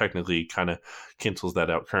technically kind of cancels that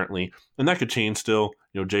out currently. And that could change still.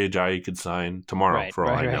 You know, Jay Ajayi could sign tomorrow for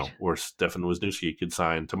all I know, or Stefan Wisniewski could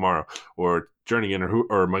sign tomorrow, or Jernigan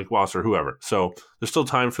or Mike Wass or whoever. So there's still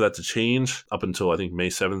time for that to change up until I think May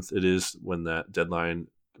 7th it is when that deadline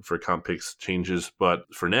for comp picks changes. But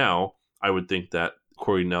for now, I would think that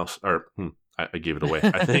Corey Nelson, I gave it away.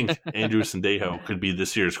 I think Andrew Sendejo could be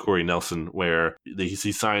this year's Corey Nelson, where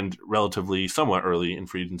he signed relatively somewhat early in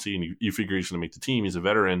free agency, and you figure he's going to make the team. He's a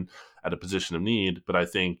veteran at a position of need. But I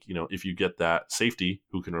think, you know, if you get that safety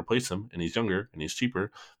who can replace him, and he's younger and he's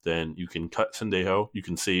cheaper, then you can cut Sendejo. You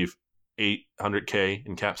can save $800K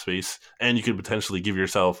in cap space, and you could potentially give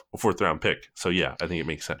yourself a 4th-round pick. So yeah, I think it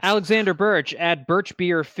makes sense. Alexander Birch at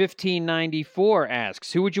BirchBeer1594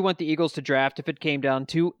 asks, who would you want the Eagles to draft if it came down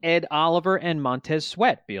to Ed Oliver and Montez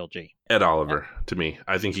Sweat, BLG? Ed Oliver, to me.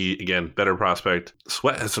 I think he, again, better prospect.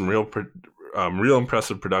 Sweat has some real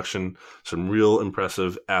impressive production, some real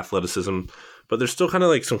impressive athleticism, but there's still kind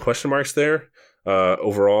of like some question marks there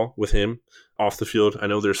overall with him off the field. I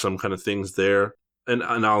know there's some kind of things there. And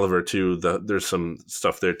Oliver too, there's some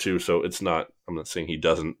stuff there too. So it's not, I'm not saying he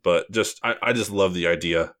doesn't, but I just love the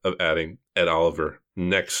idea of adding Ed Oliver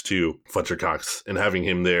next to Fletcher Cox and having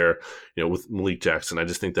him there, you know, with Malik Jackson. I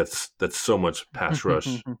just think that's so much pass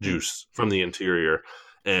rush juice from the interior.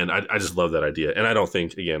 And I just love that idea. And I don't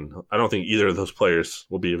think either of those players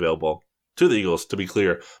will be available to the Eagles, to be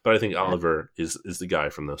clear, but I think Oliver is the guy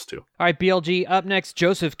from those two. All right, BLG, up next,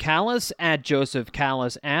 Joseph Callis at Joseph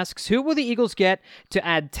Callis asks, who will the Eagles get to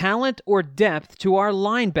add talent or depth to our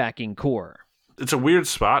linebacking core? It's a weird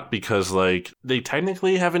spot because, like, they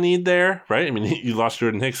technically have a need there, right? I mean, you lost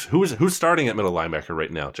Jordan Hicks. Who's starting at middle linebacker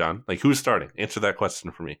right now, John? Like, who's starting? Answer that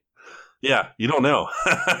question for me. Yeah, you don't know.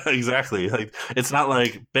 Exactly. Like, it's not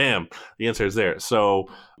like, bam, the answer is there. So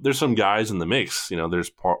there's some guys in the mix. You know,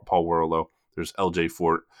 there's Paul Warlow. There's LJ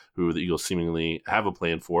Fort, who the Eagles seemingly have a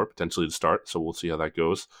plan for, potentially to start. So we'll see how that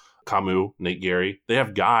goes. Kamu, Nate Gary, they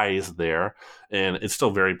have guys there, and it's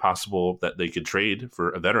still very possible that they could trade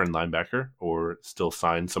for a veteran linebacker or still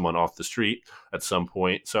sign someone off the street at some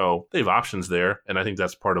point. So they have options there, and I think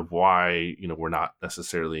that's part of why, you know, we're not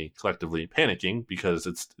necessarily collectively panicking, because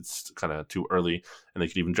it's kind of too early and they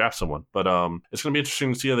could even draft someone. But it's going to be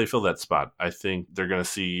interesting to see how they fill that spot. I think they're going to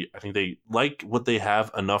see, I think they like what they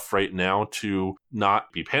have enough right now to not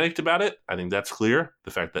be panicked about it. I think that's clear.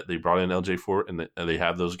 The fact that they brought in LJ Fort and they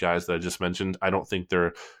have those guys that I just mentioned, I don't think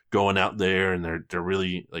they're going out there and they're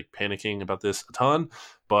really like panicking about this a ton.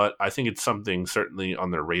 But I think it's something certainly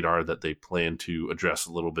on their radar that they plan to address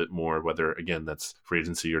a little bit more, whether, again, that's free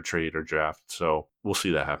agency or trade or draft. So we'll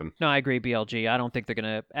see that happen. No, I agree, BLG. I don't think they're going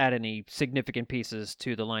to add any significant pieces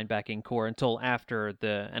to the linebacking core until after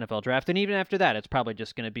the NFL draft. And even after that, it's probably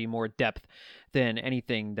just going to be more depth than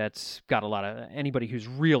anything that's got a lot of anybody who's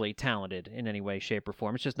really talented in any way, shape, or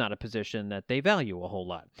form. It's just not a position that they value a whole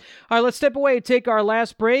lot. All right, let's step away and take our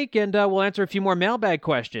last break, and we'll answer a few more mailbag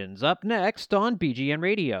questions up next on BGN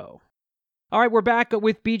Radio. All right, we're back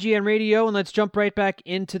with BGN Radio, and let's jump right back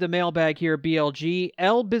into the mailbag here, BLG.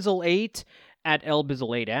 LBizzle8 at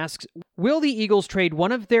LBizzle8 asks, will the Eagles trade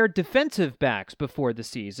one of their defensive backs before the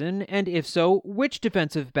season? And if so, which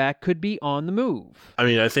defensive back could be on the move? I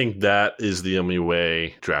mean, I think that is the only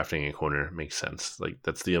way drafting a corner makes sense. Like,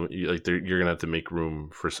 that's the only, like, you're going to have to make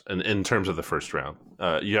room for, in terms of the first round,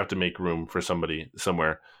 you have to make room for somebody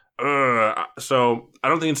somewhere So I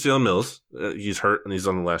don't think it's Jalen Mills. He's hurt and he's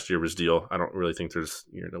on the last year of his deal. I don't really think there's,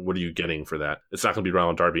 what are you getting for that? It's not going to be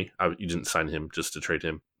Ronald Darby. You didn't sign him just to trade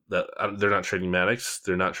him. They're not trading Maddox.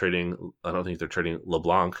 They're not trading. I don't think they're trading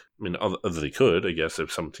LeBlanc. I mean, other they could, I guess,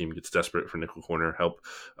 if some team gets desperate for nickel corner help,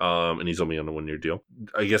 and he's only on a 1-year deal.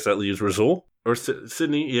 I guess that leaves Rasul or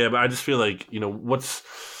Sidney. Yeah, but I just feel like, what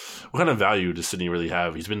kind of value does Sidney really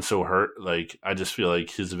have? He's been so hurt. Like, I just feel like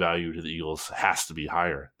his value to the Eagles has to be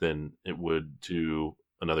higher than it would to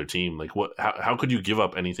another team. Like, how could you give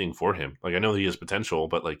up anything for him? Like, I know he has potential,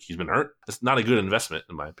 but like, he's been hurt. It's not a good investment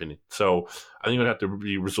in my opinion. So I think it would have to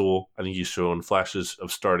be Rasul. I think he's shown flashes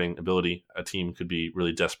of starting ability. A team could be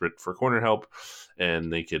really desperate for corner help,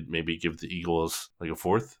 and they could maybe give the Eagles like a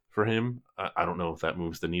fourth for him. I don't know if that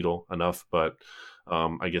moves the needle enough, but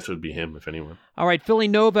I guess it would be him, if anyone. All right, Philly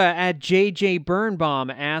Nova at JJ Birnbaum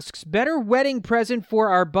asks, better wedding present for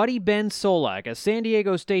our buddy Ben Solak, a San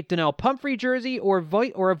Diego State Donnell Pumphrey jersey or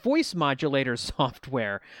a voice modulator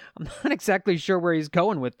software? I'm not exactly sure where he's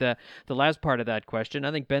going with the last part of that question.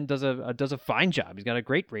 I think Ben does a fine job. He's got a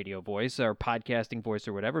great radio voice or podcasting voice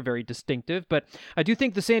or whatever, very distinctive. But I do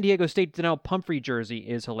think the San Diego State Donnell Pumphrey jersey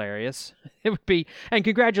is hilarious. It would be, and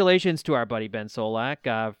congratulations to our buddy Ben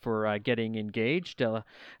Solak for getting engaged.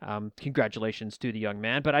 Congratulations to the young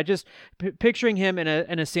man. But I just picturing him in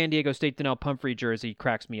a San Diego State Donnell Pumphrey jersey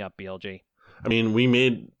cracks me up, BLG. I mean, we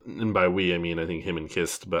made, and by we, I mean, I think him and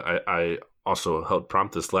Kist, but I also helped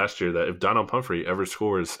prompt this last year that if Donnell Pumphrey ever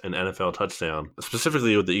scores an NFL touchdown,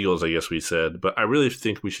 specifically with the Eagles, I guess we said, but I really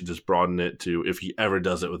think we should just broaden it to if he ever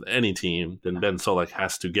does it with any team, then Ben Solak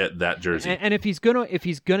has to get that jersey. And if he's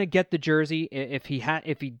gonna get the jersey, if he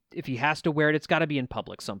has to wear it, it's got to be in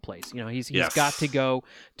public someplace. He's got to go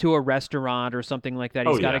to a restaurant or something like that.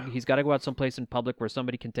 He's got to go out someplace in public where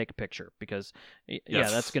somebody can take a picture because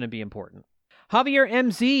that's going to be important. Javier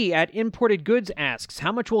MZ at Imported Goods asks,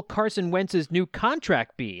 how much will Carson Wentz's new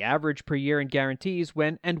contract be? Average per year and guarantees,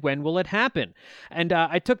 when will it happen? And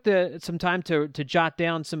I took some time to jot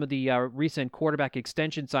down some of the recent quarterback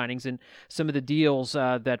extension signings and some of the deals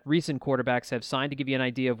that recent quarterbacks have signed to give you an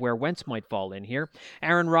idea of where Wentz might fall in here.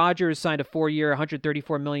 Aaron Rodgers signed a 4-year,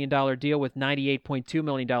 $134 million deal with $98.2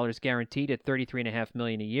 million guaranteed at $33.5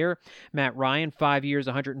 million a year. Matt Ryan, 5 years,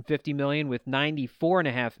 $150 million with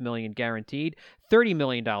 $94.5 million guaranteed. $30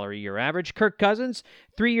 million a year average. Kirk Cousins,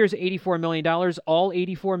 3 years, $84 million, all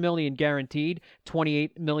 $84 million guaranteed,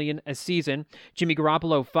 $28 million a season. Jimmy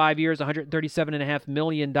Garoppolo, 5 years, $137.5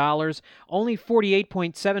 million, only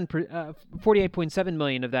 $48.7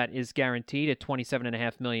 million of that is guaranteed at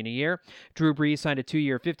 $27.5 million a year. Drew Brees signed a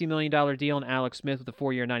 2-year, $50 million deal, and Alex Smith with a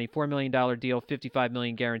 4-year, $94 million deal, $55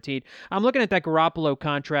 million guaranteed. I'm looking at that Garoppolo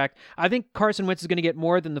contract. I think Carson Wentz is going to get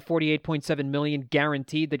more than the $48.7 million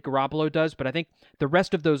guaranteed that Garoppolo does, but I think the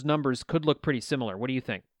rest of those numbers could look pretty similar. What do you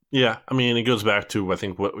think? Yeah, I mean, it goes back to, I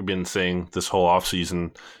think, what we've been saying this whole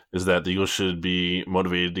offseason is that the Eagles should be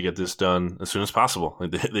motivated to get this done as soon as possible. Like,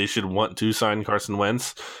 they should want to sign Carson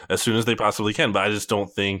Wentz as soon as they possibly can, but I just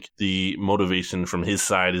don't think the motivation from his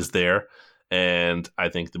side is there. And I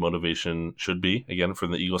think the motivation should be, again, from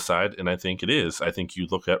the Eagles side, and I think it is. I think you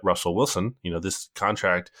look at Russell Wilson, this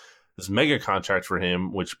contract, this mega contract for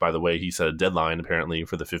him, which, by the way, he set a deadline apparently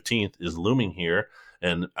for the 15th, is looming here.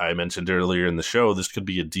 And I mentioned earlier in the show, this could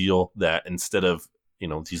be a deal that instead of,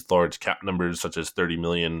 these large cap numbers such as 30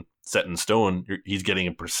 million set in stone, he's getting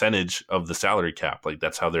a percentage of the salary cap. Like,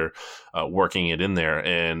 that's how they're working it in there.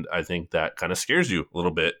 And I think that kind of scares you a little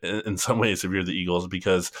bit in some ways if you're the Eagles,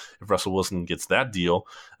 because if Russell Wilson gets that deal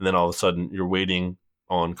and then all of a sudden you're waiting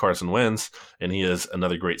on Carson Wentz and he has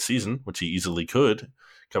another great season, which he easily could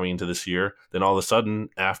coming into this year, then all of a sudden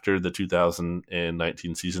after the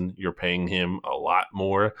 2019 season, you're paying him a lot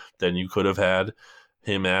more than you could have had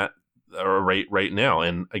him at or right now.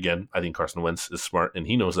 And again, I think Carson Wentz is smart and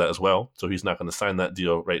he knows that as well. So he's not going to sign that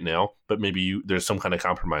deal right now, but maybe there's some kind of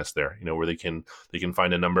compromise there, where they can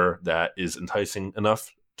find a number that is enticing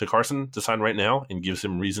enough to Carson to sign right now and gives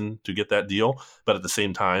him reason to get that deal. But at the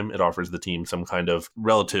same time, it offers the team some kind of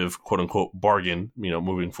relative, quote unquote, bargain,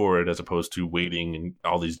 moving forward, as opposed to waiting and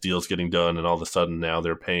all these deals getting done. And all of a sudden now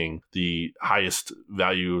they're paying the highest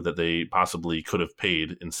value that they possibly could have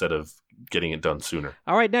paid instead of getting it done sooner.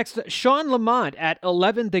 All right, next, Sean Lamont at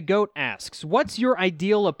 11 the Goat asks, what's your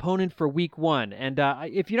ideal opponent for week 1? And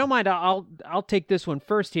if you don't mind, I'll take this one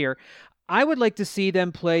first here. I would like to see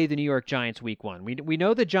them play the New York Giants week 1. We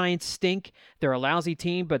know the Giants stink. They're a lousy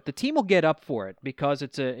team, but the team will get up for it because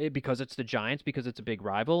it's the Giants, because it's a big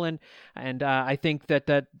rival, and I think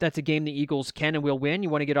that's a game the Eagles can and will win. You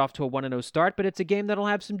want to get off to a 1-0 start, but it's a game that'll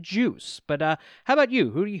have some juice. But how about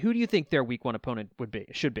you? Who do you think their week 1 opponent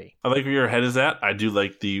should be? I like where your head is at. I do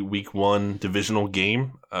like the week 1 divisional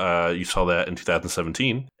game. You saw that in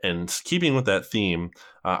 2017, and keeping with that theme,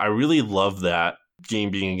 I really love that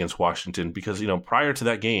game being against Washington because, prior to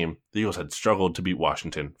that game, the Eagles had struggled to beat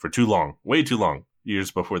Washington for too long, way too long,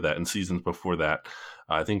 years before that and seasons before that.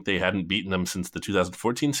 I think they hadn't beaten them since the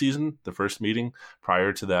 2014 season, the first meeting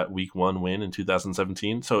prior to that week 1 win in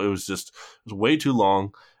 2017. So it was way too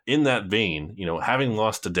long. In that vein, having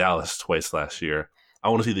lost to Dallas twice last year, I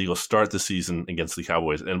want to see the Eagles start the season against the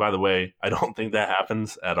Cowboys. And by the way, I don't think that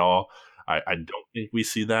happens at all. I don't think we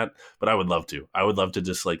see that, but I would love to. I would love to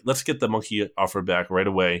just let's get the monkey offer back right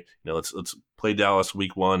away. Let's play Dallas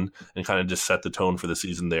week 1 and kind of just set the tone for the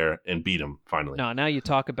season there and beat them finally. Now you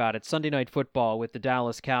talk about it. Sunday Night Football with the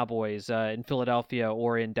Dallas Cowboys in Philadelphia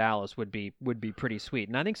or in Dallas would be pretty sweet,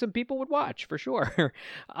 and I think some people would watch for sure.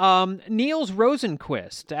 Niels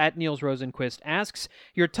Rosenquist at Niels Rosenquist asks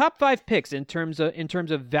your top 5 picks in terms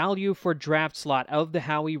of value for draft slot of the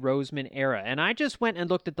Howie Roseman era, and I just went and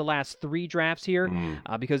looked at the last 3 drafts here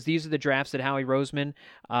because these are the drafts that Howie Roseman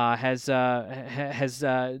has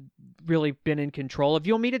really been in control of.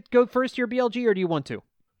 You want me to go first here, BLG, or do you want to?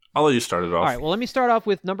 I'll let you start it off. All right, well, let me start off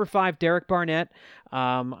with number 5, Derek Barnett.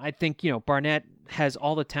 I think, Barnett has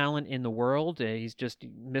all the talent in the world. He's just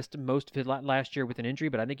missed most of it last year with an injury,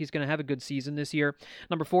 but I think he's going to have a good season this year.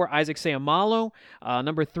 Number 4, Isaac Seumalo.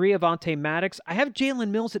 Number 3, Avonte Maddox. I have Jalen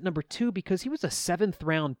Mills at number 2 because he was a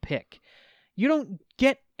 7th-round pick. You don't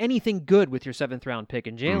get anything good with your 7th-round pick,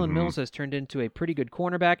 and Jalen Mills has turned into a pretty good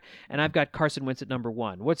cornerback, and I've got Carson Wentz at number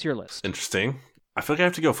 1. What's your list? Interesting. I feel like I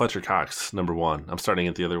have to go Fletcher Cox, number 1. I'm starting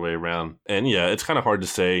it the other way around. And yeah, it's kind of hard to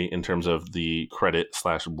say in terms of the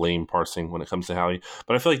credit/blame parsing when it comes to Howie.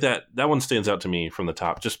 But I feel like that one stands out to me from the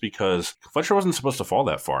top just because Fletcher wasn't supposed to fall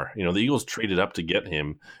that far. The Eagles traded up to get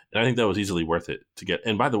him, and I think that was easily worth it to get.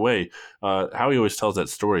 And by the way, Howie always tells that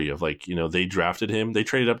story of they drafted him. They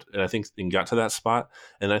traded up and got to that spot.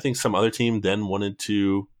 And I think some other team then wanted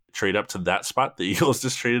to trade up to that spot the Eagles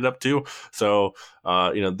just traded up to. So,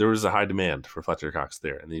 there was a high demand for Fletcher Cox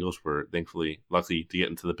there, and the Eagles were thankfully lucky to get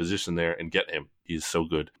into the position there and get him. He's so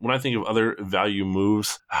good. When I think of other value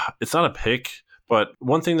moves, it's not a pick, but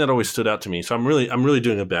one thing that always stood out to me, so I'm really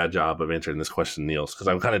doing a bad job of answering this question, Niels, because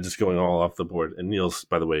I'm kind of just going all off the board. And Niels,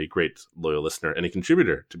 by the way, great loyal listener and a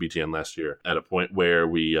contributor to BTN last year at a point where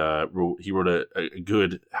he wrote a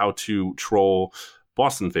good how to troll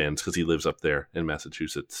Boston fans because he lives up there in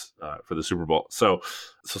Massachusetts for the Super Bowl. So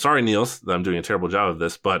sorry, Niels, that I'm doing a terrible job of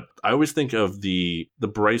this, but I always think of the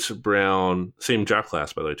Bryce Brown, same draft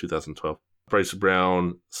class, by the way, 2012, Bryce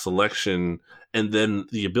Brown selection, and then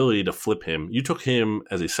the ability to flip him. You took him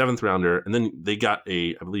as a 7th rounder, and then they got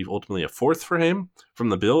I believe, ultimately a 4th for him from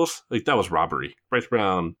the Bills. That was robbery. Bryce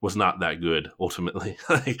Brown was not that good, ultimately.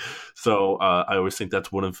 So I always think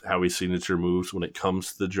that's one of Howie's signature moves when it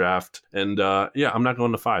comes to the draft. And I'm not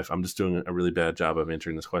going to 5. I'm just doing a really bad job of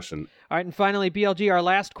answering this question. All right, and finally, BLG, our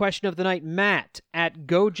last question of the night. Matt at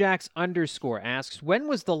GoJax_ asks, when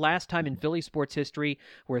was the last time in Philly sports history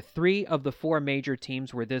where 3 of the 4 major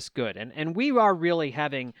teams were this good? And we are really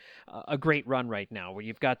having a great run right now, where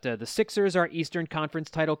you've got the Sixers are Eastern Conference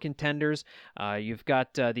title contenders. You've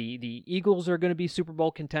got the Eagles are going to be Super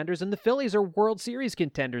Bowl contenders, and the Phillies are World Series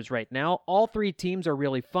contenders right now. All 3 teams are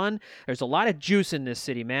really fun. There's a lot of juice in this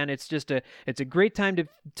city, man. It's just it's a great time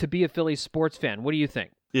to be a Phillies sports fan. What do you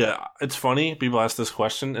think? Yeah, it's funny. People ask this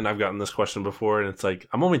question, and I've gotten this question before, and it's like,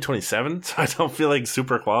 I'm only 27, so I don't feel like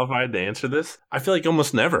super qualified to answer this. I feel like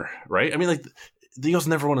almost never, right? I mean, the Eagles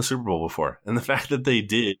never won a Super Bowl before, and the fact that they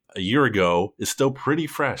did a year ago is still pretty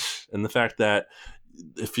fresh, and the fact that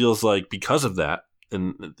it feels like because of that,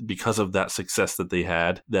 and because of that success that they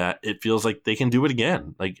had, that it feels like they can do it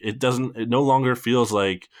again. It no longer feels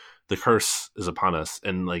like the curse is upon us.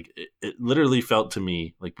 And it literally felt to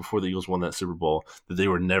me before the Eagles won that Super Bowl that they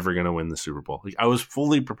were never going to win the Super Bowl. I was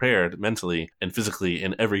fully prepared mentally and physically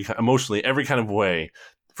and emotionally, every kind of way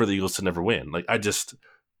for the Eagles to never win.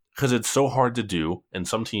 Because it's so hard to do, and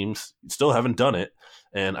some teams still haven't done it.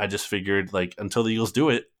 And I just figured, like, until the Eagles do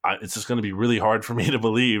it, it's just going to be really hard for me to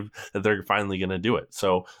believe that they're finally going to do it.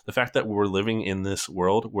 So the fact that we're living in this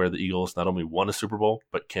world where the Eagles not only won a Super Bowl,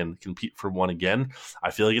 but can compete for one again,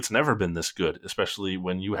 I feel like it's never been this good, especially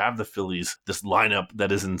when you have the Phillies, this lineup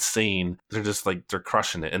that is insane. They're just like, they're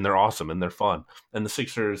crushing it, and they're awesome, and they're fun. And the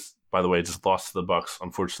Sixers, by the way, just lost to the Bucks,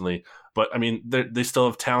 unfortunately. But I mean, they still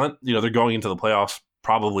have talent. You know, they're going into the playoffs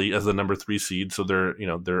probably as the number 3 seed. So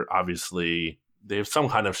they're obviously, they have some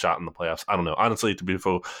kind of shot in the playoffs. I don't know. Honestly, to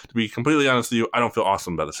be completely honest with you, I don't feel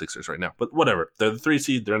awesome about the Sixers right now. But whatever. They're the 3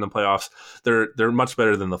 seed. They're in the playoffs. They're much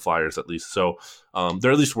better than the Flyers, at least. So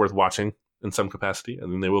they're at least worth watching in some capacity. I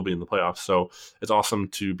mean, they will be in the playoffs. So it's awesome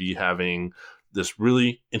to be having this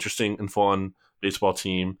really interesting and fun baseball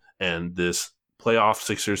team and this playoff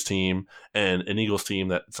Sixers team and an Eagles team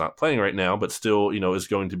that's not playing right now, but still, you know, is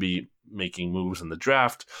going to be making moves in the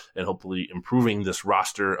draft and hopefully improving this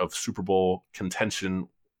roster of Super Bowl contention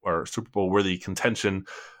or Super Bowl worthy contention.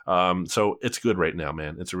 So it's good right now,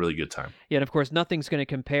 man. It's a really good time. Yeah, and of course, nothing's going to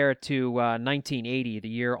compare to 1980, the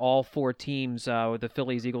year all 4 teams, the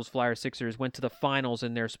Phillies, Eagles, Flyers, Sixers, went to the finals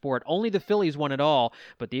in their sport. Only the Phillies won it all,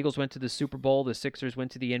 but the Eagles went to the Super Bowl, the Sixers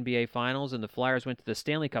went to the NBA Finals, and the Flyers went to the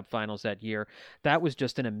Stanley Cup Finals that year. That was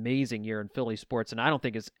just an amazing year in Philly sports, and I don't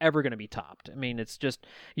think it's ever going to be topped. I mean, it's just,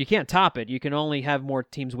 you can't top it. You can only have more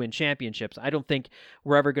teams win championships. I don't think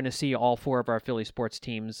we're ever going to see all 4 of our Philly sports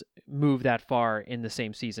teams move that far in the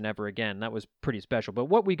same season ever again. That was pretty special. But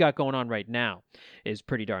what we got going on right now is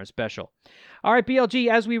pretty darn special. All right, BLG,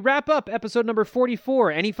 as we wrap up episode number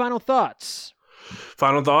 44, any final thoughts?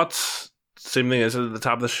 Final thoughts. Same thing as at the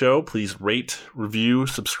top of the show. Please rate, review,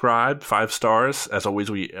 subscribe, 5 stars. As always,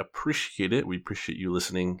 we appreciate it. We appreciate you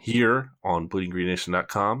listening here on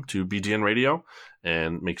BleedingGreenNation.com to BGN Radio.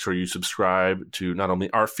 And make sure you subscribe to not only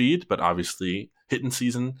our feed, but obviously Hittin'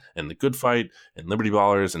 Season and The Good Fight and Liberty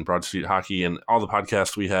Ballers and Broad Street Hockey and all the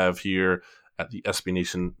podcasts we have here at the SB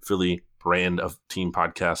Nation Philly brand of team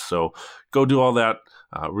podcasts. So go do all that.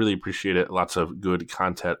 Really appreciate it. Lots of good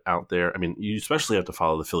content out there. I mean, you especially have to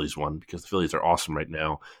follow the Phillies one because the Phillies are awesome right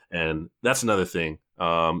now. And that's another thing.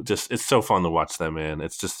 Just it's so fun to watch them, man.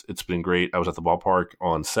 It's been great. I was at the ballpark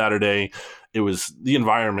on Saturday. The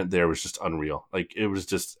environment there was just unreal. Like, it was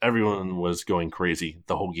just, everyone was going crazy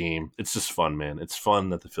the whole game. It's just fun, man. It's fun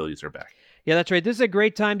that the Phillies are back. Yeah, that's right. This is a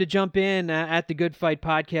great time to jump in at the Good Fight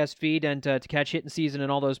podcast feed and to catch Hittin' Season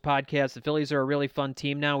and all those podcasts. The Phillies are a really fun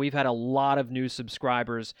team now. We've had a lot of new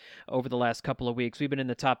subscribers over the last couple of weeks. We've been in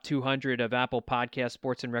the top 200 of Apple Podcast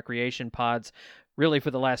Sports and Recreation pods really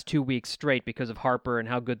for the last 2 weeks straight because of Harper and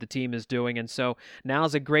how good the team is doing. And so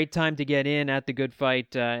now's a great time to get in at the Good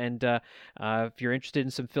Fight. And if you're interested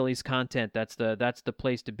in some Phillies content, that's the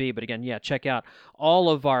place to be. But again, yeah, check out all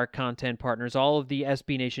of our content partners, all of the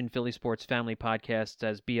SB Nation Philly Sports Family podcasts,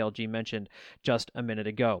 as BLG mentioned just a minute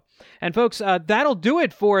ago. And folks, that'll do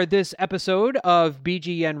it for this episode of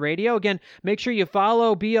BGN Radio. Again, make sure you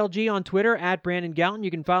follow BLG on Twitter at Brandon Galton.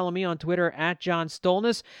 You can follow me on Twitter at John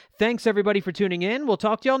Stolness. Thanks everybody for tuning in. We'll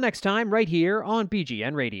talk to y'all next time right here on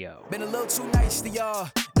BGN Radio. Been a little too nice to y'all.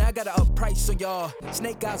 Now I gotta up price on y'all.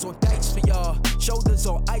 Snake eyes on dice for y'all. Shoulders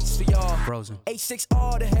on ice for y'all. Frozen. 8-6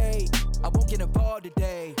 all the hate. I won't get involved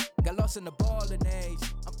today. Got lost in the ball and age.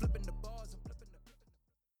 I'm flipping the balls.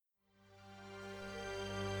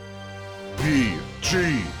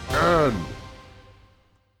 BGN